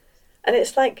thing. And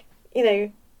it's like,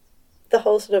 the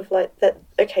whole sort of like that,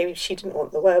 okay, she didn't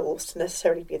want the werewolves to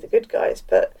necessarily be the good guys,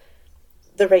 but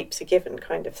the rape's a given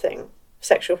kind of thing.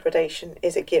 Sexual predation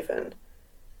is a given.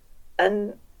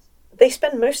 And they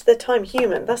spend most of their time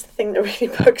human. That's the thing that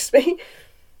really bugs me.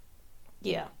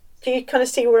 Yeah. Do you kind of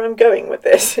see where I'm going with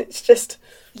this? It's just...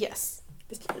 Yes.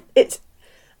 It's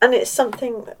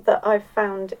something that I've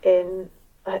found in...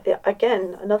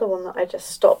 again, another one that I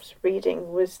just stopped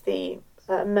reading was the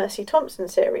Mercy Thompson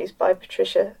series by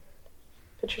Patricia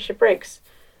Briggs.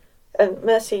 And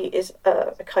Mercy is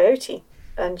a coyote,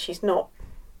 and she's not...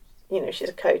 she's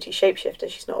a coyote shapeshifter,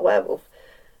 she's not a werewolf.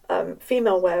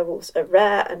 Female werewolves are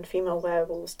rare, and female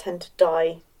werewolves tend to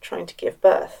die trying to give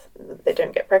birth. They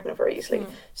don't get pregnant very easily.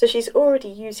 So she's already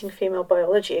using female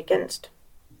biology against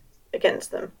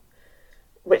them,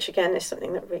 which again is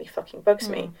something that really fucking bugs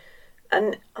me.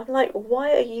 And I'm like,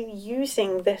 why are you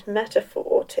using this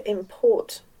metaphor to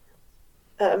import,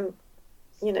 sexism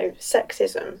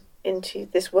into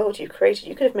this world you created?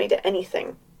 You could have made it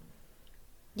anything.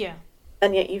 Yeah.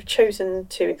 And yet you've chosen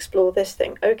to explore this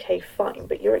thing. Okay, fine,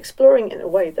 but you're exploring it in a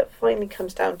way that finally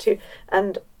comes down to,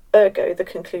 and ergo the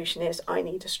conclusion is, I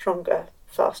need a stronger,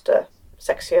 faster,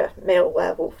 sexier male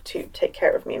werewolf to take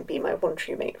care of me and be my one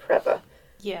true mate forever.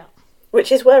 Yeah.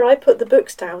 Which is where I put the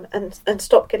books down and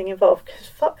stop getting involved, because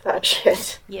fuck that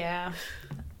shit. Yeah.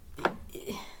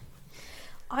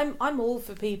 I'm all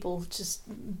for people just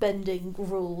bending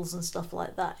rules and stuff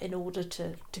like that in order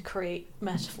to create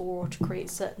metaphor or to create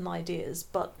certain ideas.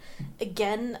 But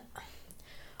again,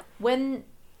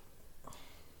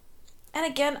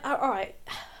 alright,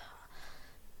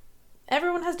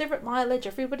 everyone has different mileage,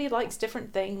 everybody likes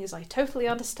different things, I totally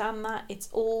understand that. It's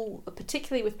all,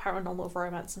 particularly with paranormal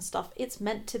romance and stuff, it's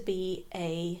meant to be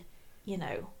it's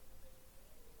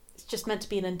just meant to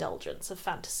be an indulgence of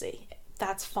fantasy.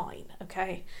 That's fine,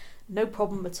 okay? No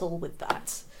problem at all with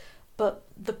that. But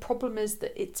the problem is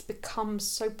that it's become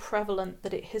so prevalent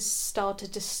that it has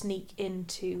started to sneak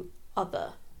into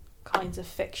other kinds of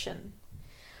fiction.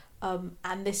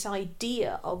 And this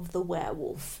idea of the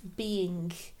werewolf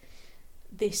being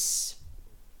this,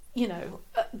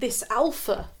 this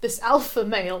alpha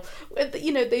male,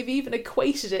 they've even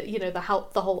equated it,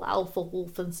 the whole alpha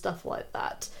wolf and stuff like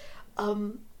that.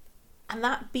 And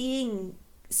that being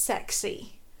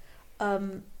sexy,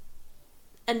 and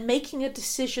making a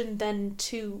decision then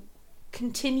to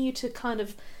continue to kind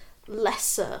of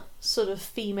lesser sort of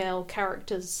female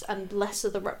characters and lesser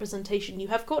the representation, you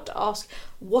have got to ask,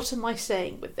 what am I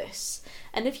saying with this?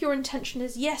 And if your intention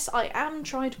is, yes, I am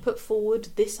trying to put forward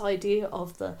this idea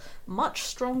of the much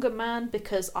stronger man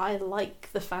because I like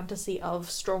the fantasy of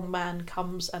strong man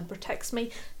comes and protects me,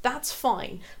 that's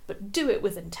fine, but do it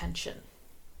with intention.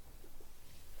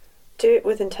 Do it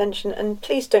with intention, and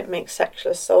please don't make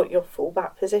sexual assault your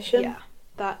fallback position. Yeah,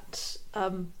 that...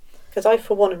 because I,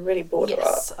 for one, am really bored of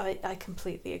Yes, I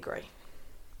completely agree.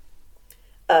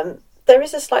 There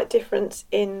is a slight difference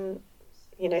in,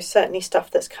 certainly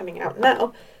stuff that's coming out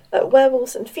now,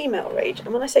 werewolves and female rage.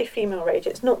 And when I say female rage,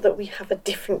 it's not that we have a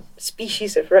different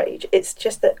species of rage. It's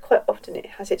just that quite often it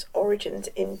has its origins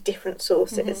in different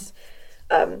sources.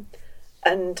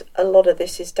 And a lot of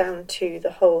this is down to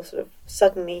the whole sort of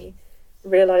suddenly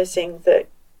realising that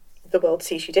the world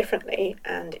sees you differently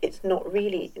and it's not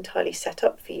really entirely set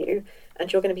up for you,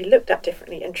 and you're going to be looked at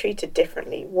differently and treated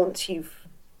differently once you've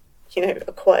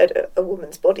acquired a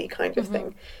woman's body kind of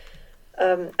thing.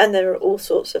 And there are all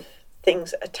sorts of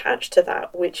things attached to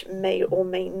that which may or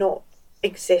may not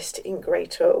exist in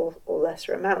greater or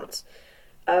lesser amounts.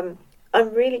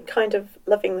 I'm really kind of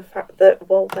loving the fact that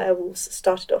while werewolves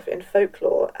started off in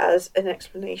folklore as an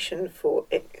explanation for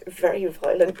very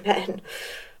violent men,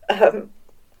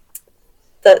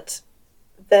 that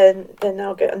they're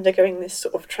now undergoing this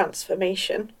sort of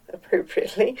transformation,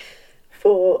 appropriately,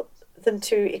 for them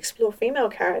to explore female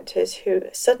characters who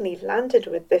suddenly landed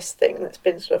with this thing that's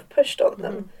been sort of pushed on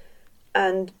them,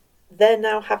 and they're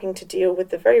now having to deal with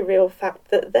the very real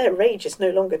fact that their rage is no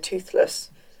longer toothless,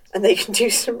 and they can do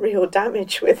some real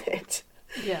damage with it.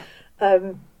 Yeah.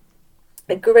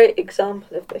 A great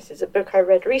example of this is a book I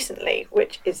read recently,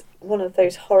 which is one of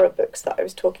those horror books that I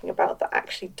was talking about that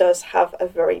actually does have a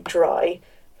very dry,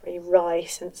 very wry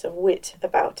sense of wit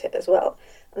about it as well.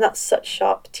 And that's Such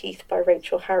Sharp Teeth by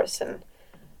Rachel Harrison.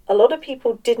 A lot of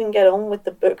people didn't get on with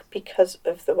the book because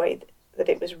of the way that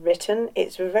it was written.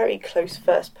 It's very close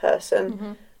first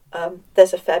person.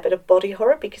 There's a fair bit of body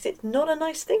horror because it's not a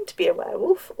nice thing to be a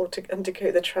werewolf or to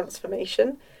undergo the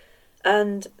transformation.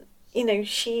 And,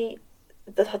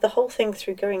 the whole thing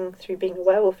through going through being a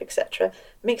werewolf, etc.,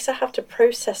 makes her have to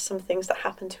process some things that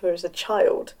happened to her as a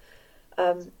child.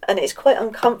 And it's quite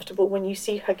uncomfortable when you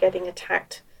see her getting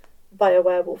attacked by a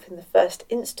werewolf in the first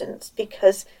instance,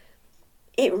 because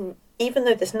even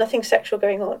though there's nothing sexual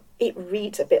going on, it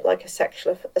reads a bit like a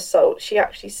sexual assault. She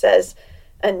actually says,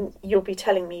 and you'll be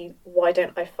telling me, why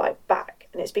don't I fight back?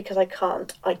 And it's because I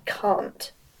can't.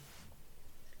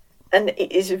 And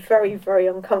it is very, very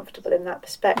uncomfortable in that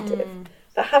perspective.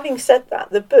 But having said that,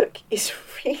 the book is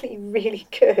really, really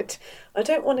good. I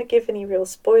don't want to give any real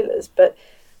spoilers, but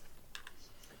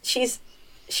she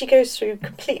goes through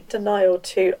complete denial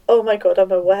to, oh my god,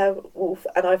 I'm a werewolf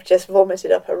and I've just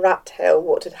vomited up a rat tail.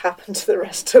 What had happened to the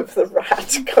rest of the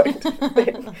rat kind of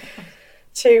thing.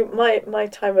 To my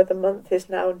time of the month is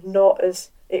now not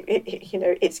as...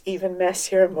 it's even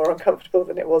messier and more uncomfortable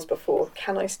than it was before.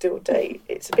 Can I still date?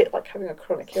 It's a bit like having a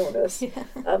chronic illness.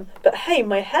 But hey,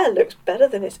 my hair looks better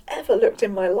than it's ever looked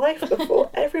in my life before.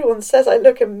 Everyone says I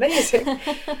look amazing.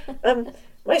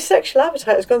 My sexual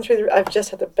appetite has gone through I've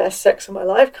just had the best sex of my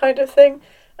life kind of thing.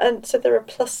 And so there are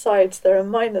plus sides, there are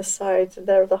minus sides, and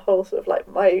there are the whole sort of like,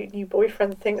 my new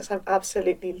boyfriend thinks I'm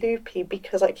absolutely loopy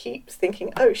because I keep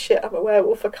thinking, oh shit, I'm a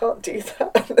werewolf, I can't do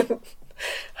that.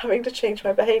 Having to change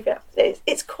my behaviour.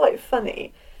 It's quite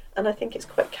funny, and I think it's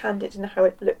quite candid in how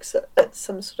it looks at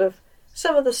some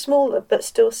of the smaller but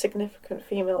still significant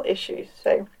female issues.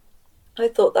 So I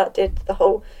thought that did the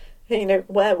whole,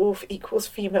 werewolf equals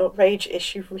female rage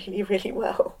issue really, really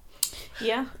well.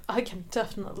 Yeah, I can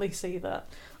definitely see that.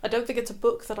 I don't think it's a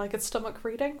book that I could stomach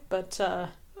reading, but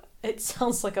it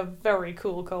sounds like a very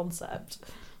cool concept.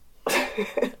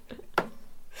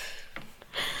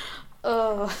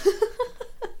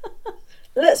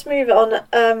 Let's move on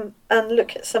and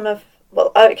look at some of...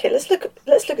 Well, okay, let's look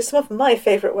at some of my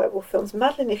favourite werewolf films.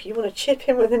 Madeline, if you want to chip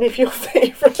in with any of your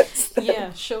favourites, then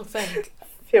yeah, sure thing.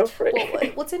 Feel free.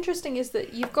 Well, what's interesting is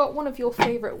that you've got one of your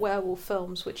favourite werewolf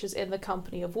films, which is In the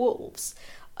Company of Wolves.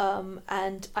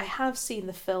 And I have seen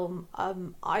the film.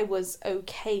 I was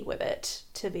okay with it,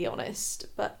 to be honest,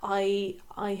 but I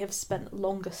have spent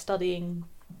longer studying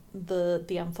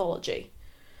the anthology.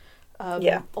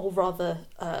 Or rather,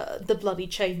 The Bloody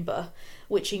Chamber,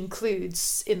 which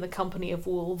includes In the Company of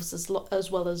Wolves as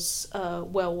well as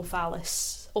Werewolf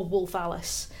Alice, or Wolf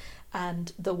Alice,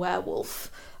 and The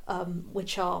Werewolf,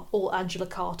 which are all Angela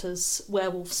Carter's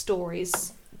werewolf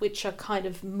stories, which are kind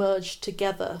of merged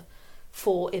together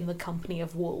for In the Company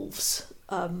of Wolves,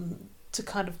 to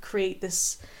kind of create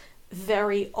this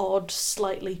very odd,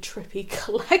 slightly trippy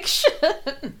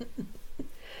collection.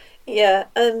 Yeah,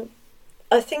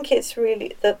 I think it's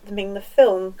really the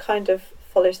film kind of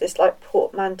follows this like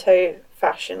portmanteau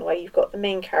fashion where you've got the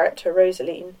main character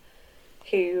Rosaline,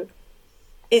 who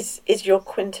is your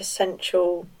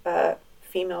quintessential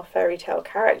female fairy tale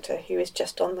character who is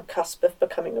just on the cusp of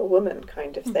becoming a woman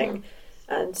kind of thing,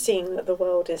 and seeing that the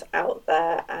world is out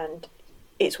there and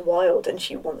it's wild and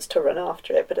she wants to run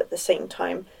after it, but at the same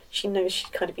time she knows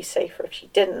she'd kind of be safer if she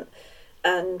didn't.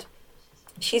 And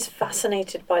she's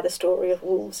fascinated by the story of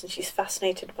wolves, and she's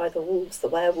fascinated by the wolves, the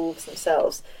werewolves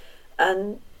themselves.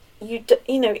 And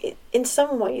in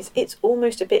some ways it's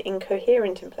almost a bit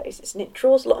incoherent in places, and it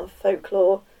draws a lot on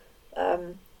folklore.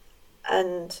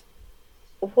 And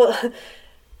what,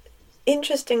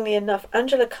 interestingly enough,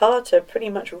 Angela Carter pretty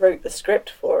much wrote the script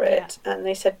for it, and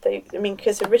they said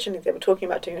because originally they were talking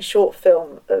about doing a short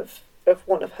film of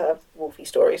one of her wolfy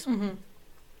stories,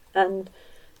 and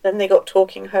then they got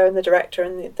talking, her and the director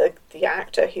and the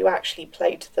actor who actually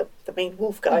played the main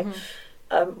wolf guy,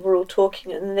 were all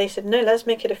talking, and they said, no, let's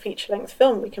make it a feature-length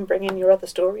film. We can bring in your other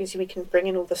stories, we can bring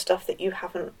in all the stuff that you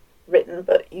haven't written,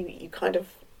 but you kind of,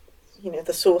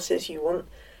 the sources you want.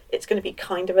 It's going to be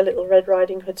kind of a Little Red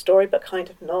Riding Hood story, but kind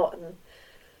of not.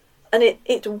 And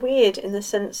it's weird in the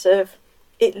sense of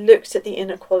it looks at the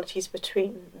inequalities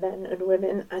between men and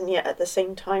women, and yet at the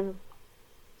same time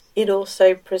it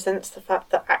also presents the fact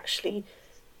that actually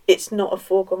it's not a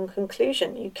foregone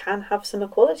conclusion. You can have some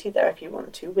equality there if you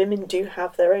want to. Women do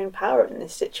have their own power in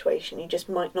this situation. You just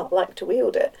might not like to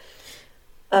wield it.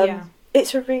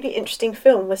 It's a really interesting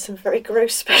film with some very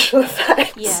gross special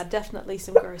effects. Yeah, definitely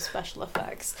some gross special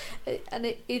effects.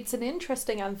 And it's an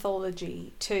interesting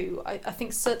anthology too. I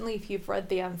think certainly if you've read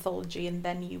the anthology and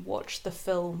then you watch the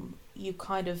film,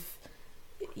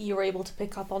 you're able to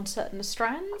pick up on certain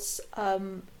strands.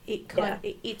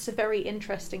 It's a very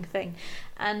interesting thing.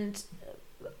 And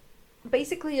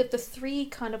basically of the three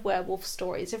kind of werewolf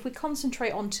stories, if we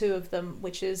concentrate on two of them,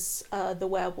 which is the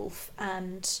werewolf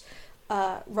and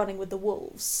Running with the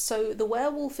Wolves. So the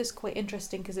werewolf is quite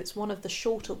interesting because it's one of the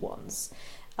shorter ones,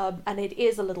 and it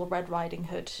is a Little Red Riding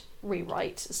Hood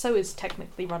rewrite. So is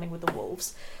technically Running with the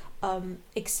Wolves,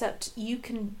 except you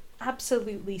can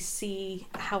absolutely see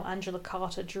how Angela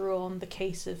Carter drew on the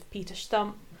case of Peter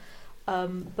Stump,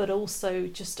 but also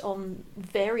just on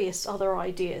various other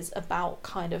ideas about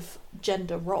kind of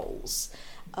gender roles.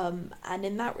 And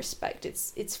in that respect,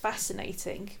 it's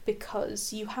fascinating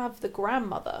because you have the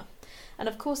grandmother. And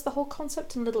of course, the whole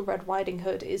concept in Little Red Riding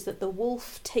Hood is that the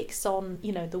wolf takes on,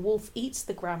 the wolf eats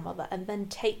the grandmother and then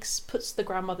puts the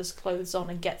grandmother's clothes on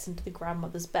and gets into the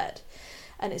grandmother's bed.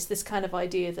 And it's this kind of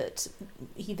idea that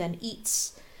he then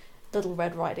eats Little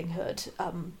Red Riding Hood.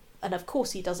 And of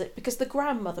course he does it because the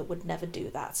grandmother would never do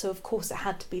that. So of course it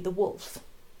had to be the wolf.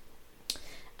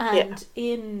 And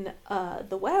in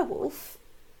The Werewolf,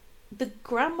 the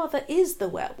grandmother is the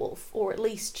werewolf, or at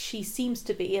least she seems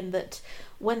to be, in that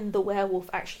when the werewolf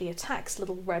actually attacks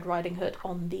Little Red Riding Hood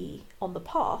on the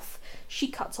path, she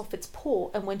cuts off its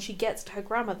paw, and when she gets to her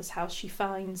grandmother's house, she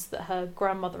finds that her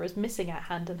grandmother is missing a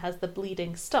hand and has the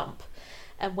bleeding stump.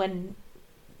 And when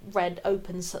Red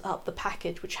opens up the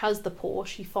package which has the paw,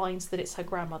 she finds that it's her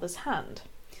grandmother's hand.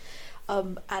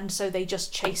 And so they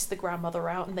just chase the grandmother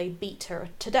out and they beat her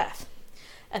to death.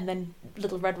 And then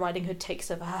Little Red Riding Hood takes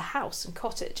over her house and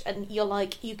cottage. And you're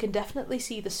like, you can definitely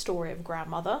see the story of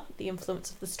grandmother, the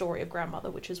influence of the story of grandmother,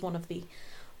 which is one of the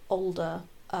older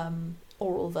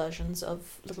oral versions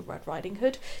of Little Red Riding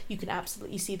Hood. You can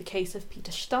absolutely see the case of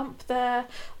Peter Stump there,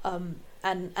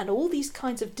 and all these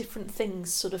kinds of different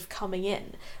things sort of coming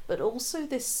in. But also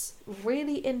this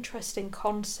really interesting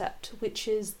concept, which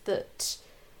is that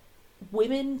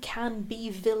women can be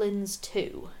villains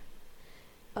too.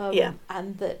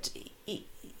 And that,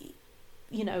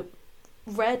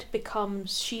 Red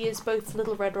she is both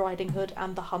Little Red Riding Hood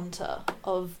and the hunter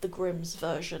of the Grimm's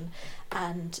version,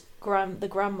 and the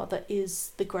grandmother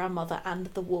is the grandmother and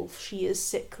the wolf. She is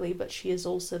sickly, but she is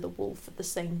also the wolf at the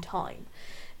same time.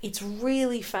 It's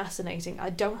really fascinating. I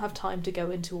don't have time to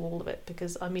go into all of it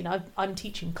because, I'm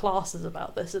teaching classes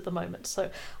about this at the moment, so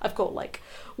I've got like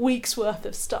weeks worth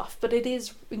of stuff, but it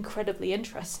is incredibly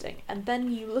interesting. And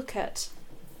then you look at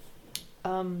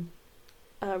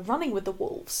Running with the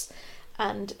Wolves,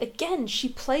 and again she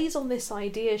plays on this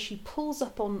idea. She pulls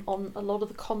up on a lot of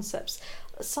the concepts,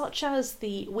 such as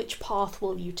the which path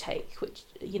will you take, which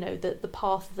the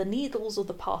path of the needles or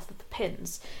the path of the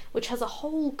pins, which has a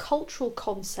whole cultural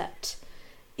concept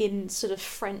in sort of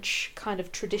French kind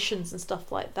of traditions and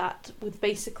stuff like that, with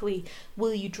basically,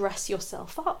 will you dress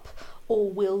yourself up,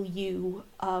 or will you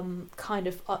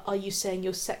are you saying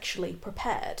you're sexually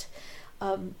prepared?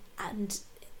 And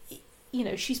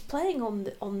she's playing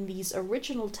on these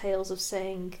original tales of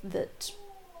saying that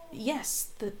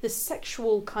yes, the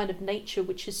sexual kind of nature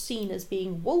which is seen as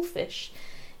being wolfish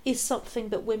is something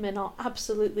that women are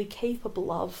absolutely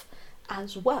capable of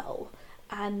as well,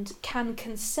 and can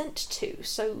consent to.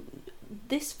 So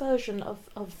this version of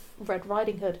Red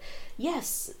Riding Hood,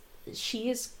 yes,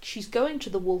 she's going to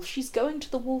the wolf. She's going to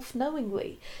the wolf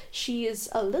knowingly. She is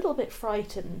a little bit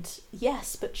frightened,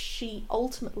 yes, but she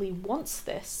ultimately wants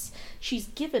this. She's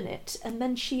given it, and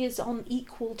then she is on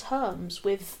equal terms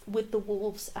with the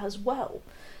wolves as well.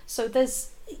 So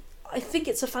I think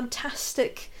it's a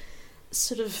fantastic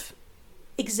sort of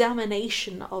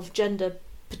examination of gender,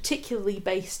 particularly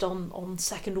based on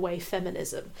second wave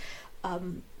feminism.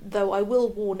 Though I will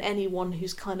warn anyone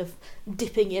who's kind of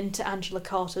dipping into Angela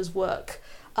Carter's work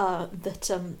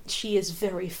that she is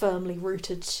very firmly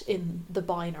rooted in the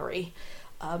binary.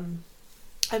 I'm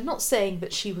not saying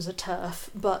that she was a TERF,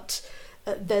 but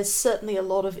there's certainly a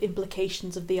lot of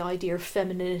implications of the idea of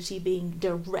femininity being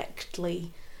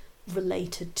directly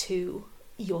related to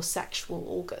your sexual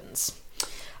organs.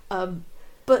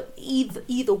 But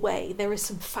either way, there is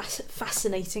some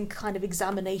fascinating kind of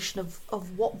examination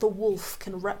of what the wolf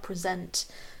can represent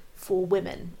for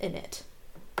women in it.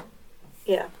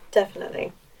 Yeah,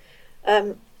 definitely.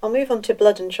 I'll move on to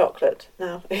Blood and Chocolate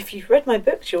now. If you've read my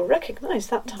books, you'll recognise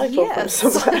that title from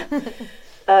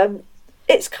somewhere.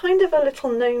 It's kind of a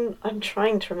little known. I'm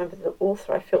trying to remember the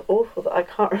author. I feel awful that I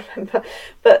can't remember.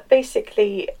 But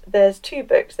basically, there's two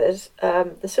books. There's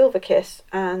The Silver Kiss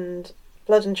and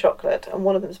Blood and Chocolate, and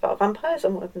one of them's about vampires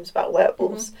and one of them's about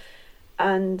werewolves. Mm-hmm.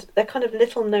 And they're kind of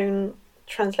little known,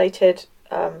 translated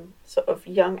sort of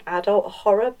young adult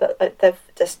horror, but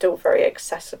they're still very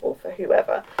accessible for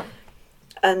whoever.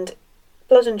 And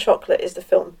Blood and Chocolate is the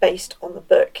film based on the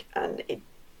book, and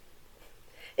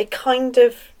it kind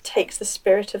of takes the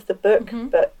spirit of the book, mm-hmm.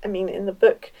 but I mean, in the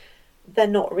book, they're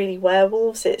not really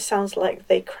werewolves. It sounds like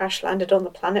they crash landed on the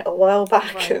planet a while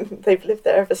back, right. And they've lived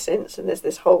there ever since, and there's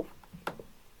this whole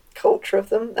culture of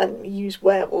them, and we use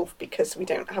werewolf because we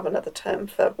don't have another term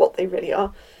for what they really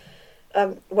are.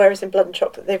 Whereas in Blood and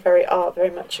Chocolate, they are very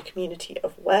much a community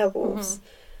of werewolves.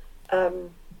 Mm-hmm.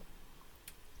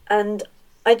 And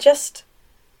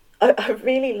I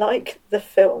really like the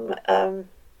film.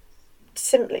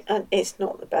 Simply, and it's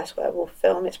not the best werewolf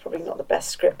film. It's probably not the best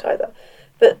script either.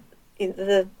 But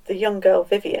the young girl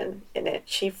Vivian in it,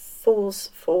 she falls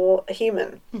for a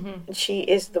human, mm-hmm. and she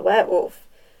is the werewolf.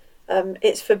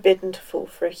 It's forbidden to fall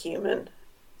for a human,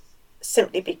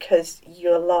 simply because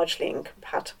you're largely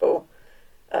incompatible.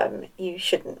 You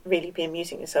shouldn't really be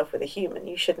amusing yourself with a human.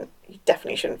 You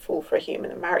definitely shouldn't fall for a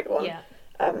human and marry one. Yeah.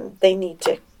 They need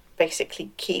to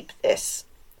basically keep this.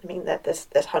 I mean, there's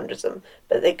hundreds of them,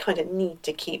 but they kind of need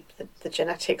to keep the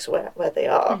genetics where they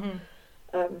are.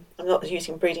 Mm-hmm. I'm not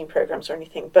using breeding programs or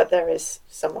anything, but there is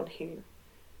someone who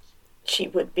she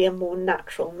would be a more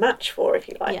natural match for, if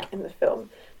you like, in the film.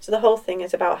 So the whole thing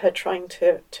is about her trying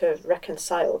to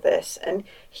reconcile this, and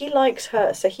he likes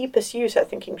her, so he pursues her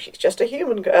thinking she's just a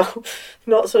human girl,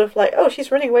 not sort of like, oh,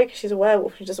 she's running away because she's a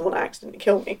werewolf, she doesn't want to accidentally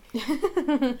kill me.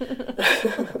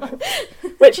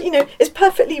 Which, is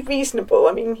perfectly reasonable.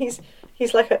 I mean, he's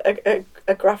like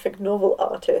a graphic novel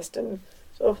artist, and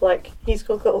sort of like, he's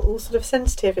got all sort of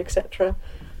sensitive, etc.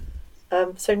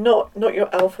 So not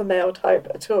your alpha male type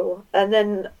at all. And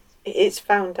then it's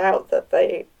found out that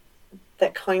they're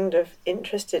kind of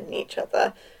interested in each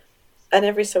other, and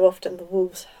every so often the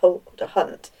wolves hold a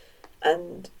hunt,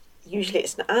 and usually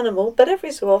it's an animal, but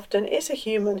every so often it's a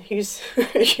human who's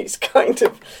kind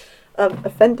of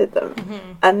offended them,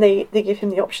 mm-hmm. and they give him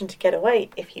the option to get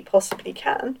away if he possibly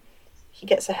can. He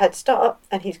gets a head start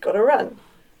and he's got to run,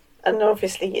 and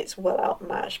obviously it's well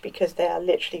outmatched because they are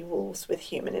literally wolves with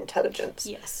human intelligence.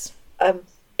 Yes.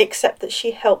 Except that she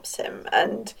helps him,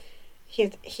 and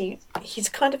he's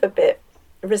kind of a bit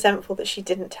resentful that she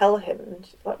didn't tell him. And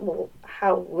like, well,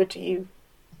 how would you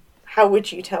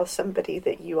tell somebody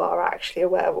that you are actually a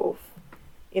werewolf?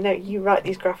 You write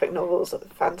these graphic novels of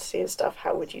fantasy and stuff.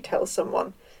 How would you tell someone?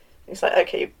 And he's like,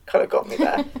 okay, you kind of got me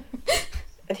there.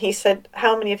 And he said,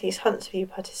 how many of these hunts have you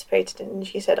participated in? And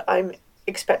she said, I'm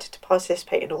expected to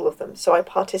participate in all of them, so I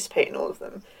participate in all of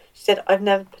them. She said, I've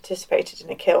never participated in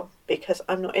a kill because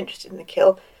I'm not interested in the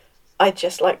kill. I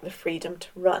just like the freedom to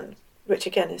run, which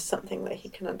again is something that he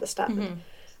can understand. Mm-hmm.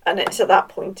 And it's at that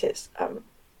point it's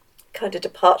kind of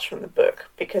departs from the book,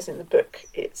 because in the book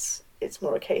it's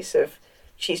more a case of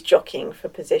she's jockeying for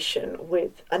position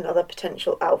with another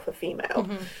potential alpha female.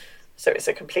 So it's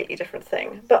a completely different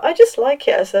thing. But I just like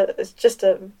it as just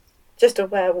a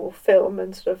werewolf film,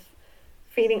 and sort of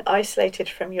feeling isolated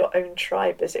from your own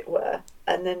tribe, as it were,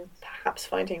 and then perhaps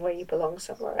finding where you belong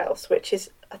somewhere else, which is,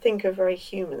 I think, a very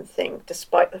human thing,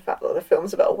 despite the fact that the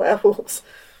film's about werewolves.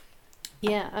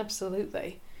 Yeah,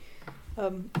 absolutely.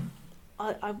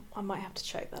 I might have to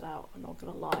check that out. I'm not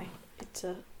gonna lie.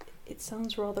 It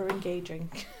sounds rather engaging.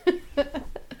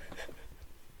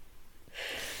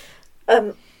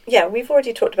 Yeah, we've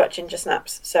already talked about Ginger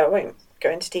Snaps, so I won't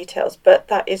go into details, but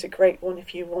that is a great one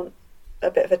if you want a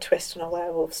bit of a twist on a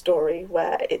werewolf story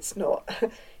where it's not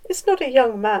a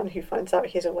young man who finds out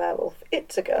he's a werewolf,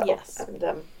 it's a girl. Yes.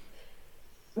 And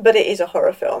but it is a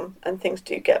horror film and things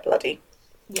do get bloody.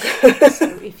 Yeah. So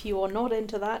if you are not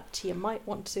into that, you might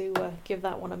want to give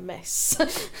that one a miss.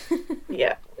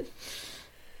 Yeah.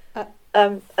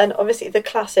 And obviously the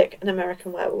classic An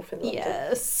American Werewolf in London.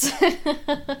 Yes.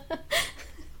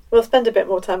 We'll spend a bit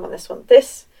more time on this one.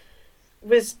 This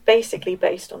was basically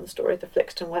based on the story of the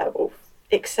Flixton werewolf,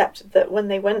 except that when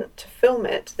they went to film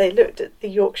it, they looked at the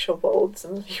Yorkshire Wolds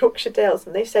and the Yorkshire Dales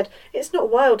and they said, it's not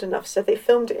wild enough, so they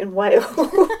filmed it in Wales.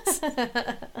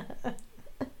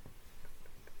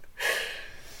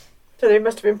 So they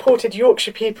must have imported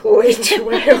Yorkshire people into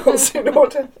Wales in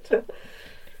order to...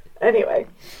 Anyway,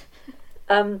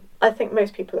 I think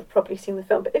most people have probably seen the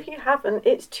film, but if you haven't,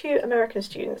 it's two American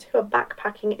students who are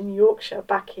backpacking in Yorkshire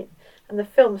and the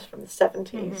film's from the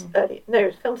 70s,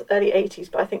 the film's early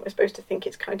 80s, but I think we're supposed to think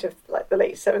it's kind of like the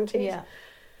late 70s. Yeah.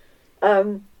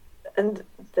 And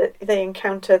they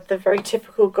encounter the very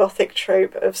typical Gothic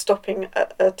trope of stopping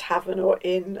at a tavern or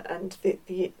inn, and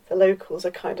the locals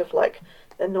are kind of like,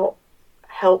 they're not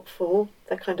helpful,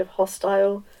 they're kind of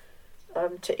hostile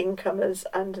to incomers,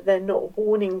 and they're not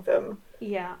warning them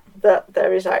that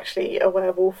there is actually a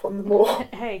werewolf on the moor.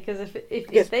 Hey, because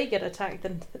if they get attacked,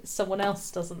 then someone else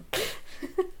doesn't.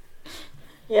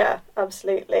 Yeah,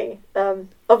 absolutely.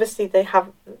 Obviously, they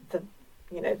have the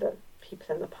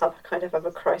people in the pub kind of have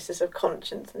a crisis of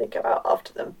conscience, and they go out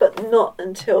after them. But not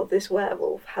until this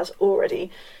werewolf has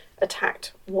already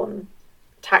attacked both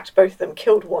of them,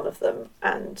 killed one of them,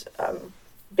 and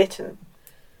bitten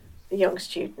the young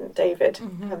student David,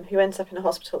 who ends up in a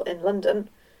hospital in London.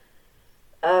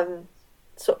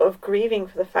 Sort of grieving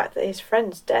for the fact that his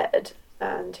friend's dead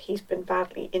and he's been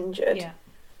badly injured. Yeah.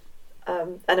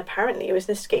 And apparently it was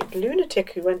an escaped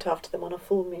lunatic who went after them on a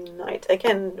full moon night.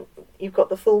 Again, you've got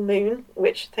the full moon,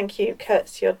 which, thank you, Kurt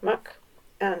Siodmak,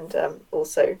 and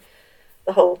also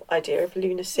the whole idea of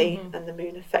lunacy and the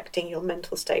moon affecting your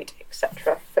mental state,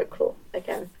 etc. Folklore,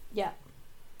 again. Yeah.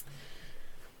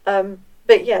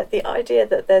 But yeah, the idea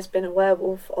that there's been a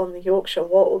werewolf on the Yorkshire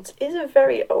Wolds is a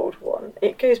very old one.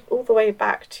 It goes all the way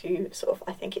back to sort of,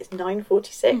 I think it's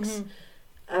 946,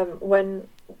 when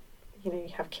you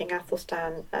have King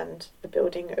Athelstan and the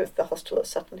building of the hostel at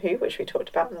Sutton Hoo, which we talked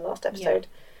about in the last episode.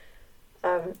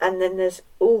 And then there's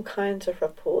all kinds of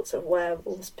reports of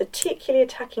werewolves, particularly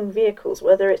attacking vehicles,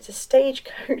 whether it's a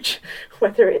stagecoach,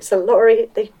 whether it's a lorry.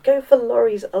 They go for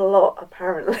lorries a lot,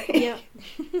 apparently. Yeah.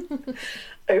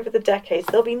 Over the decades,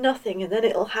 there'll be nothing and then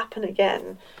it'll happen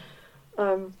again.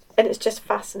 And it's just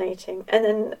fascinating. And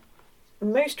then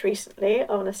most recently,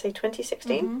 I want to say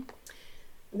 2016,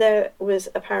 there was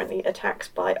apparently attacks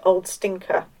by Old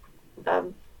Stinker.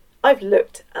 I've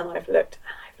looked and I've looked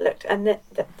and I've looked, and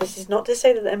this is not to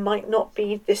say that there might not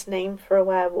be this name for a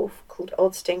werewolf called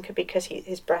Old Stinker, because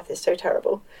his breath is so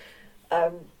terrible,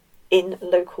 in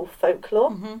local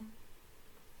folklore.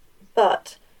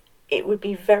 But it would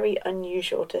be very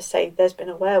unusual to say there's been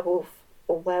a werewolf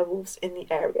or werewolves in the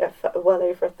area for well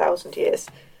over 1,000 years,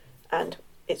 and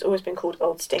it's always been called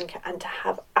Old Stinker, and to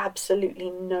have absolutely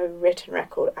no written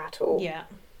record at all. Yeah.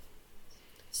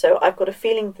 So I've got a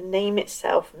feeling the name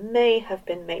itself may have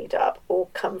been made up or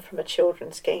come from a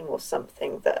children's game or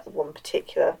something that one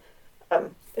particular,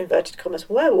 inverted commas,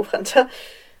 werewolf hunter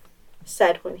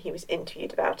said when he was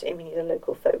interviewed about it. I mean, he's a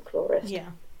local folklorist.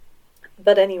 Yeah.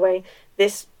 But anyway,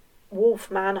 this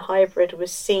wolf-man hybrid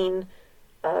was seen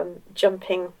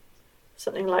jumping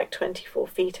something like 24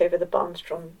 feet over the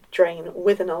Barnstrom drain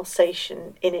with an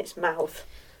Alsatian in its mouth.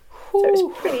 So it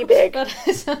was pretty big.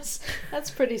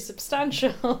 That's pretty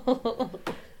substantial.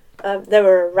 There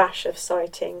were a rash of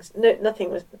sightings.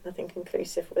 Nothing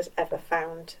conclusive was ever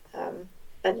found.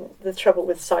 And the trouble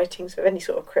with sightings of any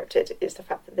sort of cryptid is the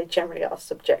fact that they generally are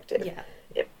subjective.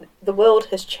 Yeah. The world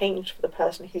has changed for the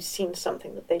person who's seen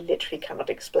something that they literally cannot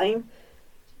explain,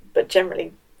 but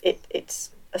generally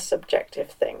it's a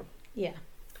subjective thing. Yeah.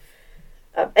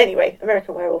 Anyway,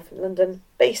 American Werewolf in London,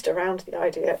 based around the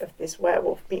idea of this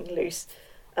werewolf being loose.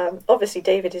 Obviously,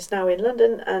 David is now in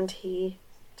London and he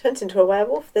turns into a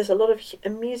werewolf. There's a lot of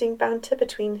amusing banter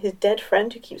between his dead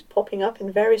friend who keeps popping up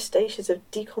in various stages of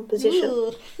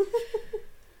decomposition.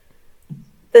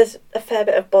 There's a fair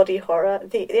bit of body horror.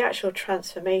 The actual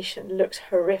transformation looks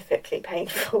horrifically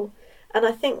painful. And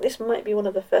I think this might be one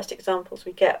of the first examples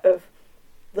we get of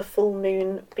the full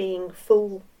moon being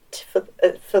full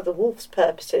for the wolf's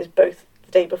purposes, both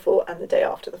the day before and the day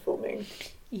after the full moon.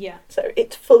 Yeah. So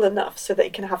it's full enough so that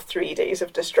you can have 3 days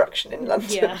of destruction in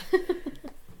London. Yeah.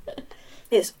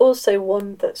 It's also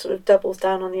one that sort of doubles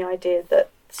down on the idea that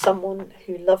someone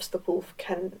who loves the wolf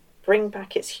can bring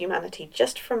back its humanity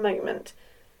just for a moment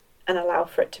and allow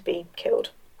for it to be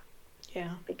killed.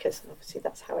 Yeah. Because obviously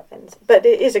that's how it ends. But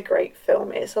it is a great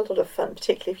film. It's a lot of fun,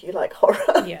 particularly if you like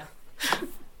horror. Yeah.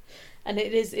 And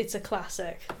it's a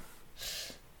classic.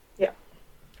 Yeah.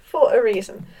 For a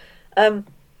reason.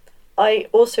 I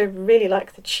also really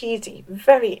like the cheesy,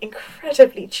 very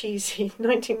incredibly cheesy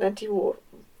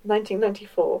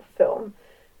 1994 film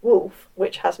Wolf,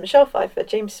 which has Michelle Pfeiffer,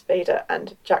 James Spader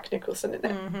and Jack Nicholson in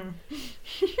it. Mm-hmm.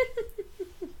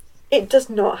 It does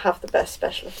not have the best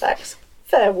special effects.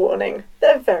 Fair warning,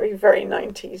 they're very, very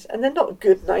 90s, and they're not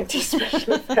good 90s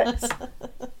special effects.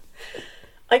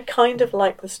 I kind of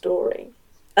like the story,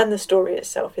 and the story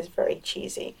itself is very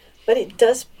cheesy, but it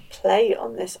does play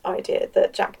on this idea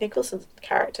that Jack Nicholson's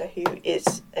character, who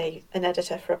is an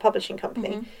editor for a publishing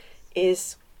company,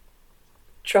 is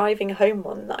driving home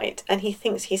one night and he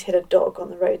thinks he's hit a dog on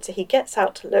the road, so he gets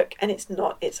out to look, and it's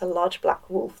not. It's a large black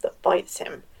wolf that bites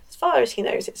him. As far as he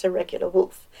knows, it's a regular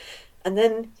wolf. And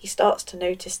then he starts to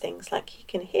notice things like he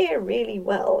can hear really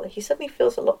well. He suddenly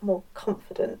feels a lot more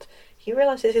confident. He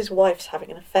realises his wife's having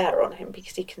an affair on him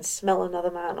because he can smell another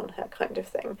man on her, kind of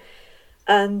thing.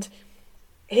 And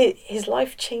his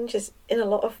life changes in a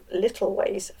lot of little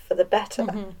ways for the better.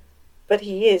 Mm-hmm. But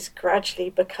he is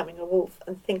gradually becoming a wolf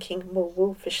and thinking more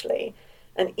wolfishly.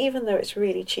 And even though it's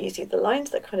really cheesy, the lines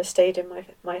that kind of stayed in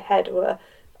my head were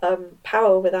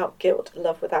power without guilt,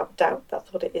 love without doubt.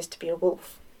 That's what it is to be a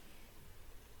wolf.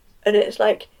 And it's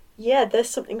like, yeah, there's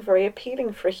something very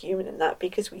appealing for a human in that,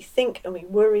 because we think and we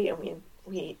worry and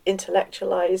we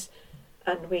intellectualise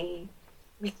and we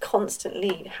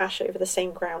constantly hash over the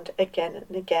same ground again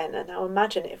and again. And now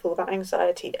imagine if all that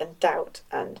anxiety and doubt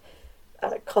and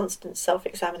constant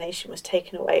self-examination was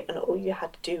taken away and all you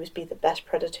had to do was be the best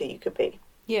predator you could be.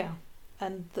 Yeah,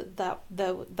 and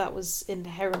that was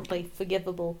inherently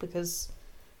forgivable because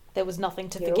there was nothing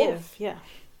to forgive. Yeah.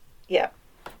 Yeah.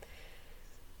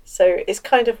 So it's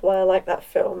kind of why I like that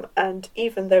film, and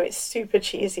even though it's super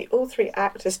cheesy, all 3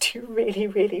 actors do really,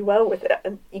 really well with it,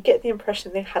 and you get the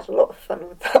impression they had a lot of fun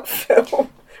with that film,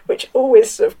 which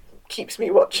always sort of keeps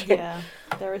me watching. Yeah,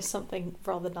 there is something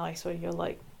rather nice where you're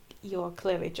like, you are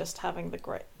clearly just having a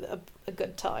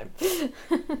good time.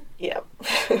 Yeah.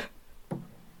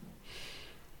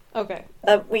 Okay.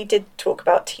 We did talk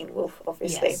about Teen Wolf,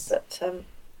 obviously, yes. But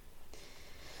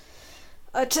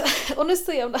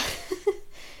honestly, I'm not...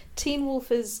 Teen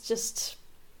Wolf is just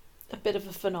a bit of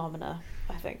a phenomena,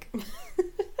 I think.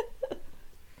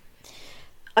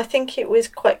 I think it was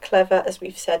quite clever, as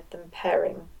we've said, them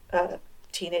pairing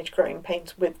teenage growing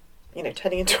pains with,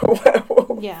 turning into a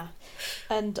werewolf. Yeah,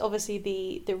 and obviously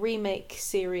the remake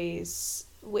series,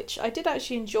 which I did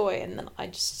actually enjoy, and then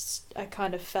I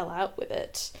kind of fell out with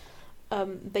it.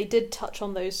 They did touch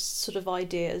on those sort of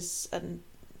ideas, and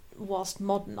whilst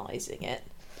modernising it.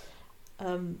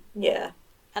 Yeah.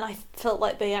 And I felt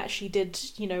like they actually did,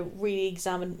 really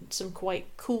examine some quite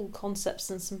cool concepts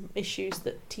and some issues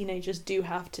that teenagers do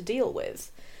have to deal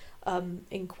with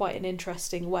in quite an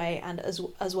interesting way, and as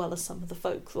well as some of the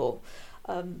folklore.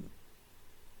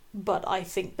 But I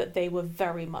think that they were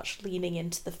very much leaning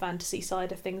into the fantasy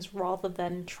side of things rather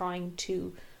than trying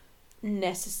to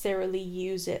necessarily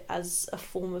use it as a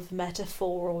form of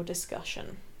metaphor or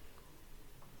discussion.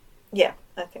 Yeah,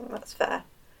 I think that's fair.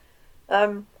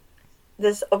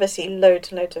 There's obviously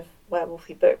loads and loads of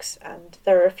werewolfy books, and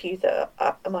there are a few that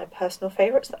are my personal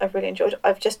favourites that I've really enjoyed.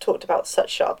 I've just talked about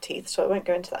Such Sharp Teeth, so I won't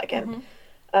go into that again.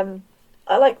 Mm-hmm.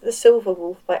 I like The Silver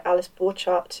Wolf by Alice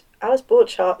Borchardt. Alice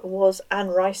Borchardt was Anne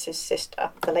Rice's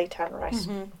sister, the late Anne Rice.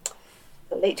 Mm-hmm.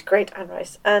 The late, great Anne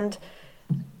Rice. And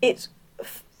it's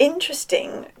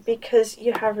interesting because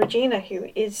you have Regina,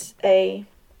 who is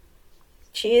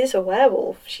She is a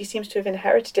werewolf. She seems to have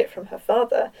inherited it from her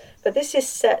father. But this is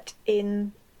set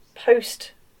in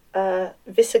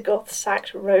post-Visigoth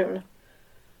sacked Rome.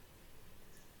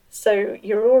 So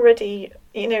you're already,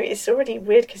 it's already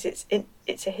weird because it's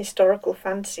it's a historical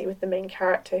fantasy with the main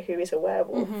character who is a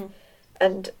werewolf. Mm-hmm.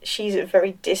 And she's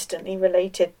very distantly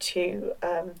related to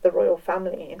the royal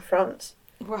family in France.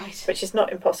 Right. Which is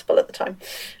not impossible at the time.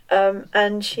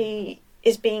 And she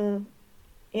is being,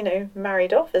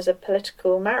 married off as a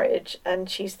political marriage, and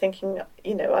she's thinking,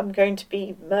 I'm going to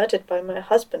be murdered by my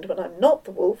husband when I'm not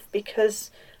the wolf because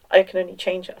I can only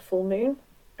change at a full moon.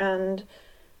 And,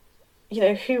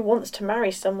 who wants to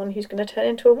marry someone who's going to turn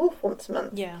into a wolf once a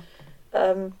month? Yeah.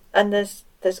 And there's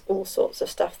all sorts of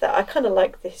stuff there. I kind of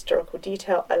like the historical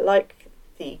detail. I like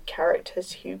the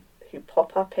characters who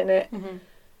pop up in it.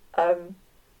 Mm-hmm.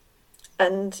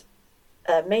 And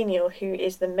Maniel, who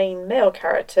is the main male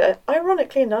character,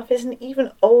 ironically enough, is an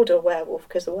even older werewolf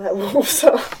because the werewolves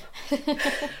are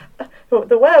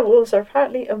the werewolves are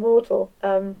apparently immortal.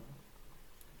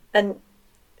 And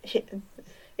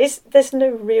there's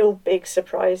no real big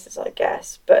surprises, I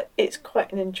guess, but it's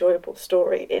quite an enjoyable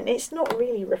story, and it's not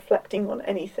really reflecting on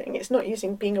anything. It's not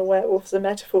using being a werewolf as a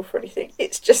metaphor for anything.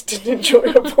 It's just an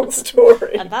enjoyable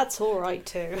story, and that's all right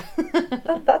too.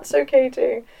 And that's okay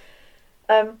too.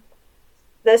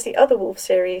 There's the Other Wolf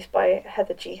series by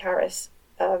Heather G. Harris.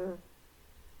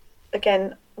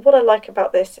 Again, what I like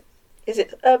about this is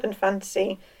it's urban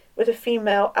fantasy with a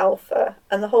female alpha,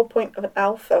 and the whole point of an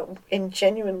alpha in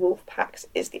genuine wolf packs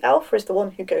is the alpha is the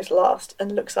one who goes last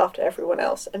and looks after everyone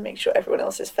else and makes sure everyone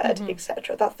else is fed, Mm-hmm.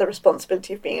 etc. That's the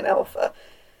responsibility of being an alpha.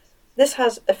 This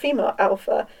has a female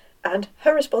alpha, and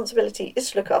her responsibility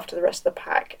is to look after the rest of the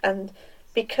pack, and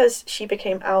because she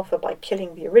became alpha by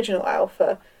killing the original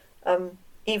alpha,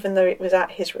 even though it was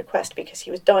at his request because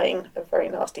he was dying a very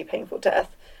nasty, painful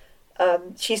death,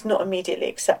 she's not immediately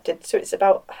accepted. So it's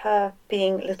about her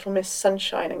being Little Miss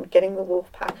Sunshine and getting the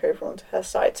wolf pack over onto her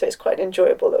side. So it's quite an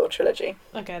enjoyable little trilogy.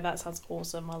 Okay, that sounds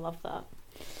awesome. I love that.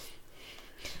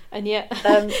 And yet,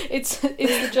 it's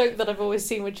the joke that I've always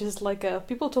seen, which is like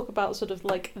people talk about sort of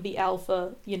like the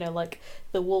alpha, like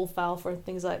the wolf alpha and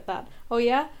things like that. Oh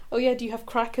yeah, do you have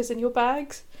crackers in your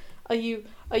bags? Are you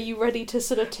ready to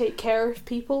sort of take care of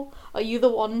people? Are you the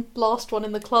last one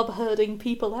in the club herding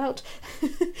people out?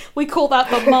 We call that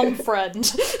the mum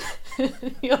friend.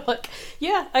 You're like,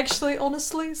 yeah, actually,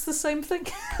 honestly, it's the same thing.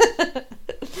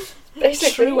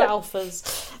 Basically, true yeah.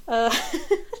 Alphas.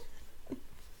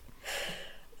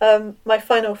 My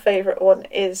final favourite one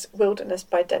is Wilderness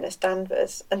by Dennis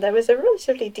Danvers, and there was a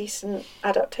relatively decent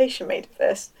adaptation made of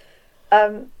this.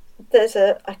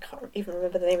 I can't even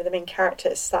remember the name of the main character,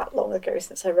 it's that long ago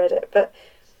since I read it, but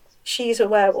she's a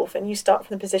werewolf, and you start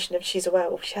from the position of she's a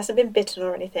werewolf. She hasn't been bitten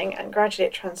or anything, and gradually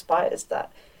it transpires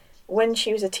that when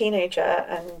she was a teenager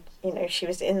and, she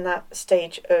was in that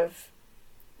stage of,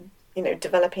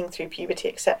 developing through puberty,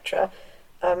 etc.,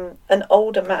 an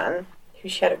older man who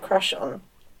she had a crush on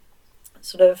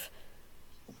sort of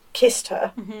kissed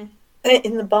her Mm-hmm.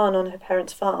 in the barn on her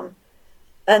parents' farm.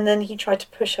 And then he tried to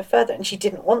push her further, and she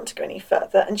didn't want to go any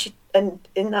further. And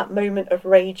in that moment of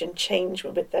rage and change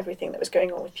with everything that was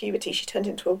going on with puberty, she turned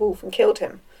into a wolf and killed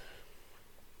him.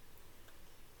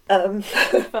 For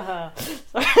her.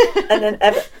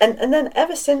 and then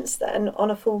ever since then,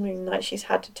 on a full moon night, she's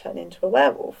had to turn into a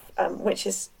werewolf, which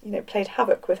is played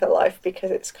havoc with her life, because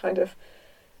it's kind of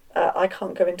I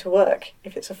can't go into work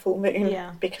if it's a full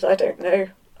moon, because I don't know.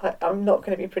 I'm not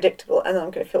going to be predictable, and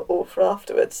I'm going to feel awful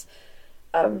afterwards.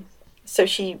 So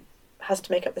she has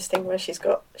to make up this thing where she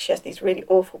has these really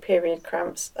awful period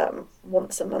cramps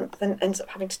once a month, and ends up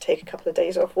having to take a couple of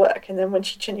days off work. And then when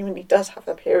she genuinely does have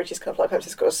her period, she's kind of like, I've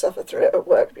just got to suffer through it at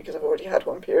work because I've already had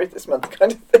one period this month,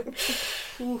 kind of thing.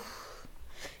 Oof.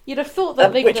 You'd have thought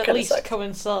that they could at least sucks.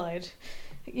 coincide.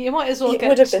 You might as well It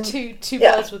would have get been, two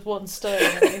birds with one stone.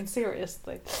 I mean,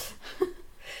 seriously.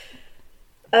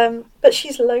 But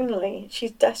she's lonely.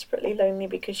 She's desperately lonely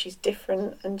because she's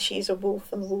different, and she's a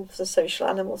wolf, and wolves are social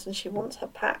animals, and she wants her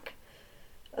pack.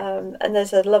 And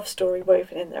there's a love story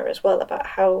woven in there as well about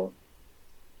how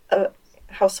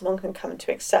someone can come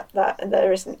to accept that. And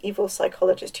there is an evil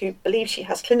psychologist who believes she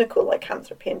has clinical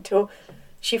lycanthropy until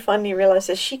she finally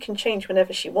realises she can change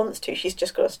whenever she wants to. She's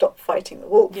just got to stop fighting the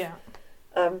wolf. Yeah.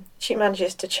 She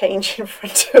manages to change in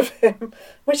front of him,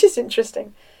 which is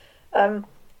interesting.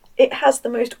 It has the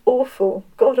most awful,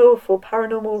 god-awful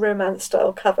paranormal romance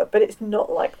style cover, but it's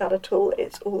not like that at all.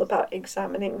 It's all about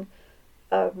examining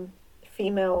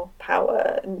female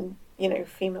power and,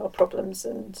 female problems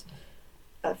and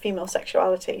female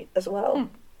sexuality as well.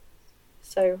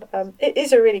 So it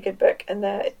is a really good book, and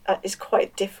it's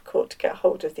quite difficult to get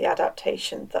hold of the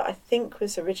adaptation that I think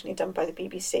was originally done by the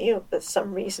BBC, or for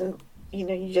some reason,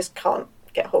 you just can't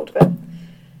get hold of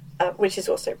it, which is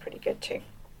also pretty good too.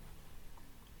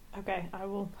 Okay, I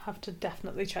will have to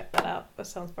definitely check that out. That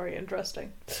sounds very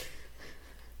interesting.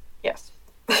 Yes.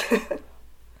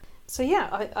 So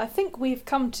yeah, I think we've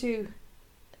come to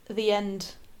the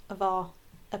end of our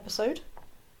episode.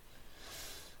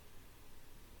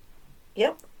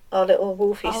 Yep, our little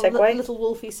wolfy segue. Little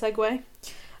wolfy segue.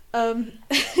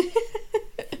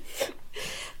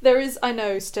 There is, I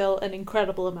know, still an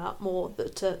incredible amount more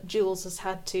that Jules has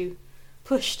had to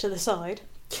push to the side.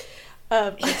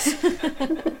 Yes.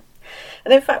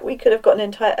 And in fact, we could have got an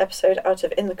entire episode out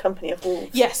of In the Company of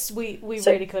Wolves. Yes, we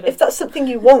really could have. If that's something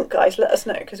you want, guys, let us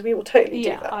know, because we will totally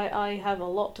do that. I have a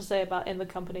lot to say about In the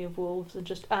Company of Wolves and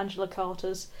just Angela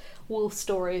Carter's wolf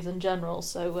stories in general,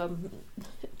 so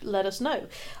let us know.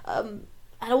 And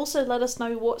also let us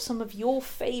know what some of your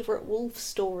favourite wolf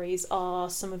stories are,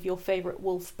 some of your favourite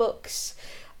wolf books,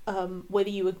 whether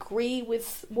you agree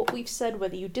with what we've said,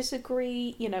 whether you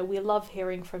disagree. You know, we love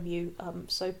hearing from you,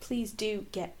 so please do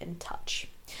get in touch.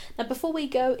 Now, before we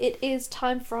go, it is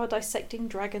time for our Dissecting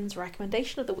Dragons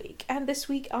recommendation of the week, and this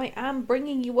week I am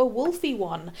bringing you a wolfy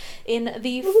one in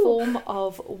the form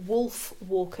of Wolf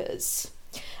Walkers.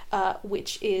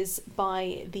 Which is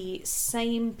by the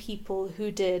same people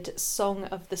who did Song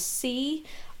of the Sea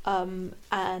and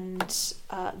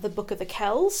the Book of the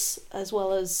Kells, as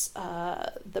well as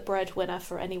The Breadwinner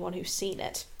for anyone who's seen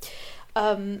it.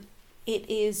 It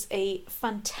is a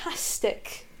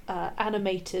fantastic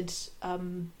animated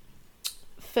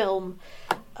film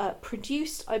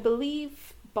produced, I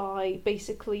believe, by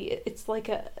basically it's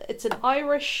an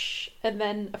Irish and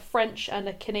then a French and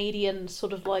a Canadian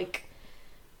sort of like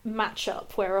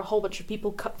matchup where a whole bunch of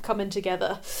people come in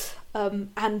together,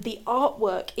 and the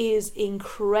artwork is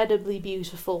incredibly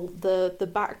beautiful. The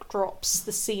backdrops,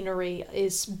 the scenery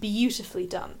is beautifully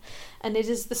done, and it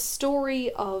is the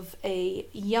story of a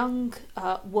young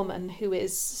woman who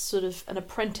is sort of an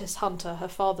apprentice hunter. Her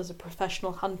father's a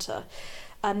professional hunter,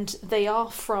 and they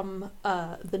are from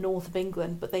the north of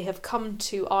England, but they have come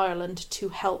to Ireland to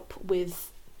help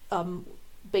with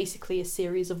basically a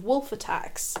series of wolf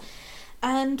attacks.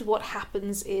 And what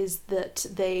happens is that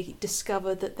they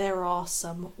discover that there are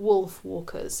some wolf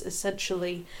walkers,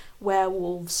 essentially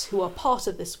werewolves, who are part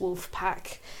of this wolf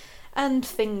pack, and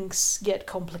things get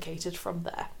complicated from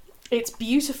there. It's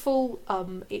beautiful,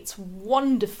 it's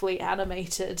wonderfully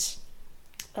animated,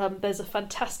 there's a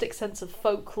fantastic sense of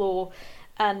folklore,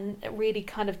 and it really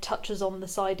kind of touches on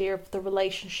this idea of the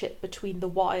relationship between the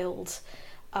wild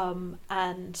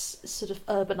and sort of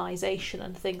urbanization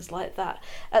and things like that,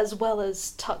 as well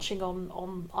as touching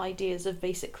on ideas of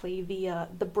basically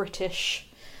the British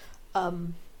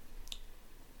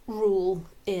rule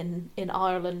in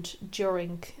Ireland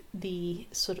during the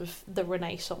sort of the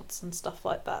Renaissance and stuff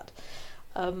like that,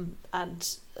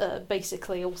 and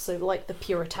basically also like the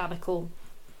puritanical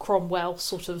Cromwell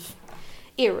sort of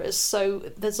eras. So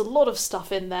there's a lot of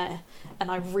stuff in there, and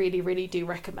I really, really do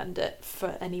recommend it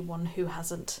for anyone who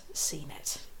hasn't seen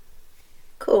it.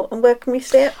 Cool. And where can we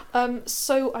see it?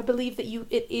 So I believe that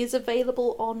it is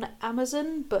available on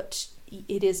Amazon, but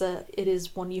it is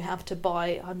one you have to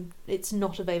buy. It's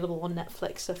not available on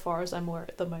Netflix so far as I'm aware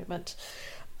at the moment.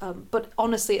 But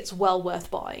honestly, it's well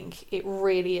worth buying. It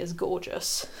really is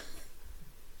gorgeous.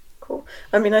 Cool.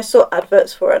 I mean, I saw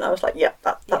adverts for it and I was like, yeah,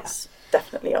 that's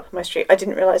definitely up my street. I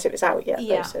didn't realise it was out yet,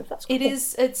 though, so that's cool. It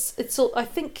is. It's all, I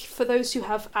think for those who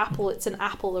have Apple, it's an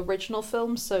Apple original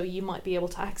film, so you might be able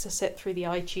to access it through the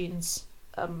iTunes,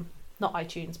 not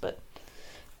iTunes, but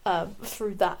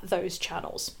through those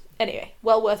channels. Anyway,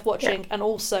 well worth watching, and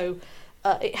also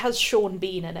it has Sean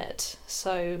Bean in it,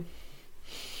 so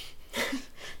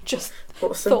just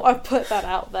awesome. Thought I'd put that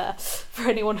out there for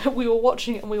anyone. We were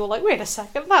watching it and we were like, wait a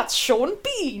second, that's Sean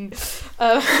Bean.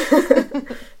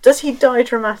 Does he die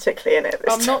dramatically in it?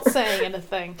 I'm not saying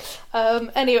anything.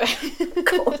 Anyway.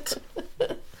 God.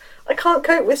 I can't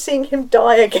cope with seeing him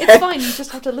die again. It's fine, you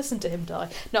just have to listen to him die.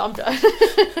 No, I'm done.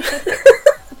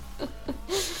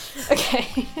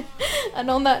 Okay. And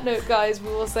on that note, guys, we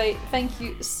will say thank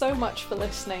you so much for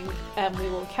listening, and we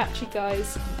will catch you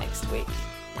guys next week.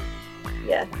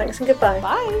 Yeah, thanks and goodbye.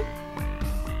 Bye.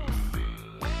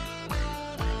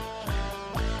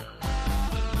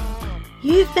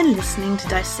 You've been listening to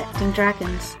Dissecting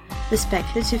Dragons, the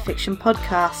speculative fiction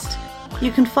podcast.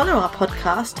 You can follow our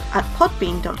podcast at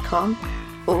podbean.com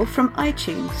or from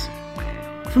iTunes.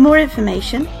 For more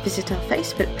information, visit our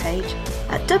Facebook page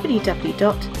at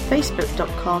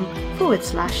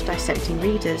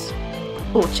www.facebook.com/dissectingreaders,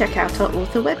 or check out our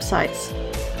author websites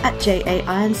at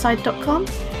jaironside.com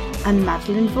and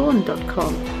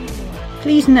madeleinevaughan.com.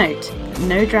 Please note,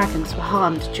 no dragons were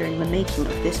harmed during the making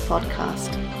of this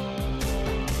podcast.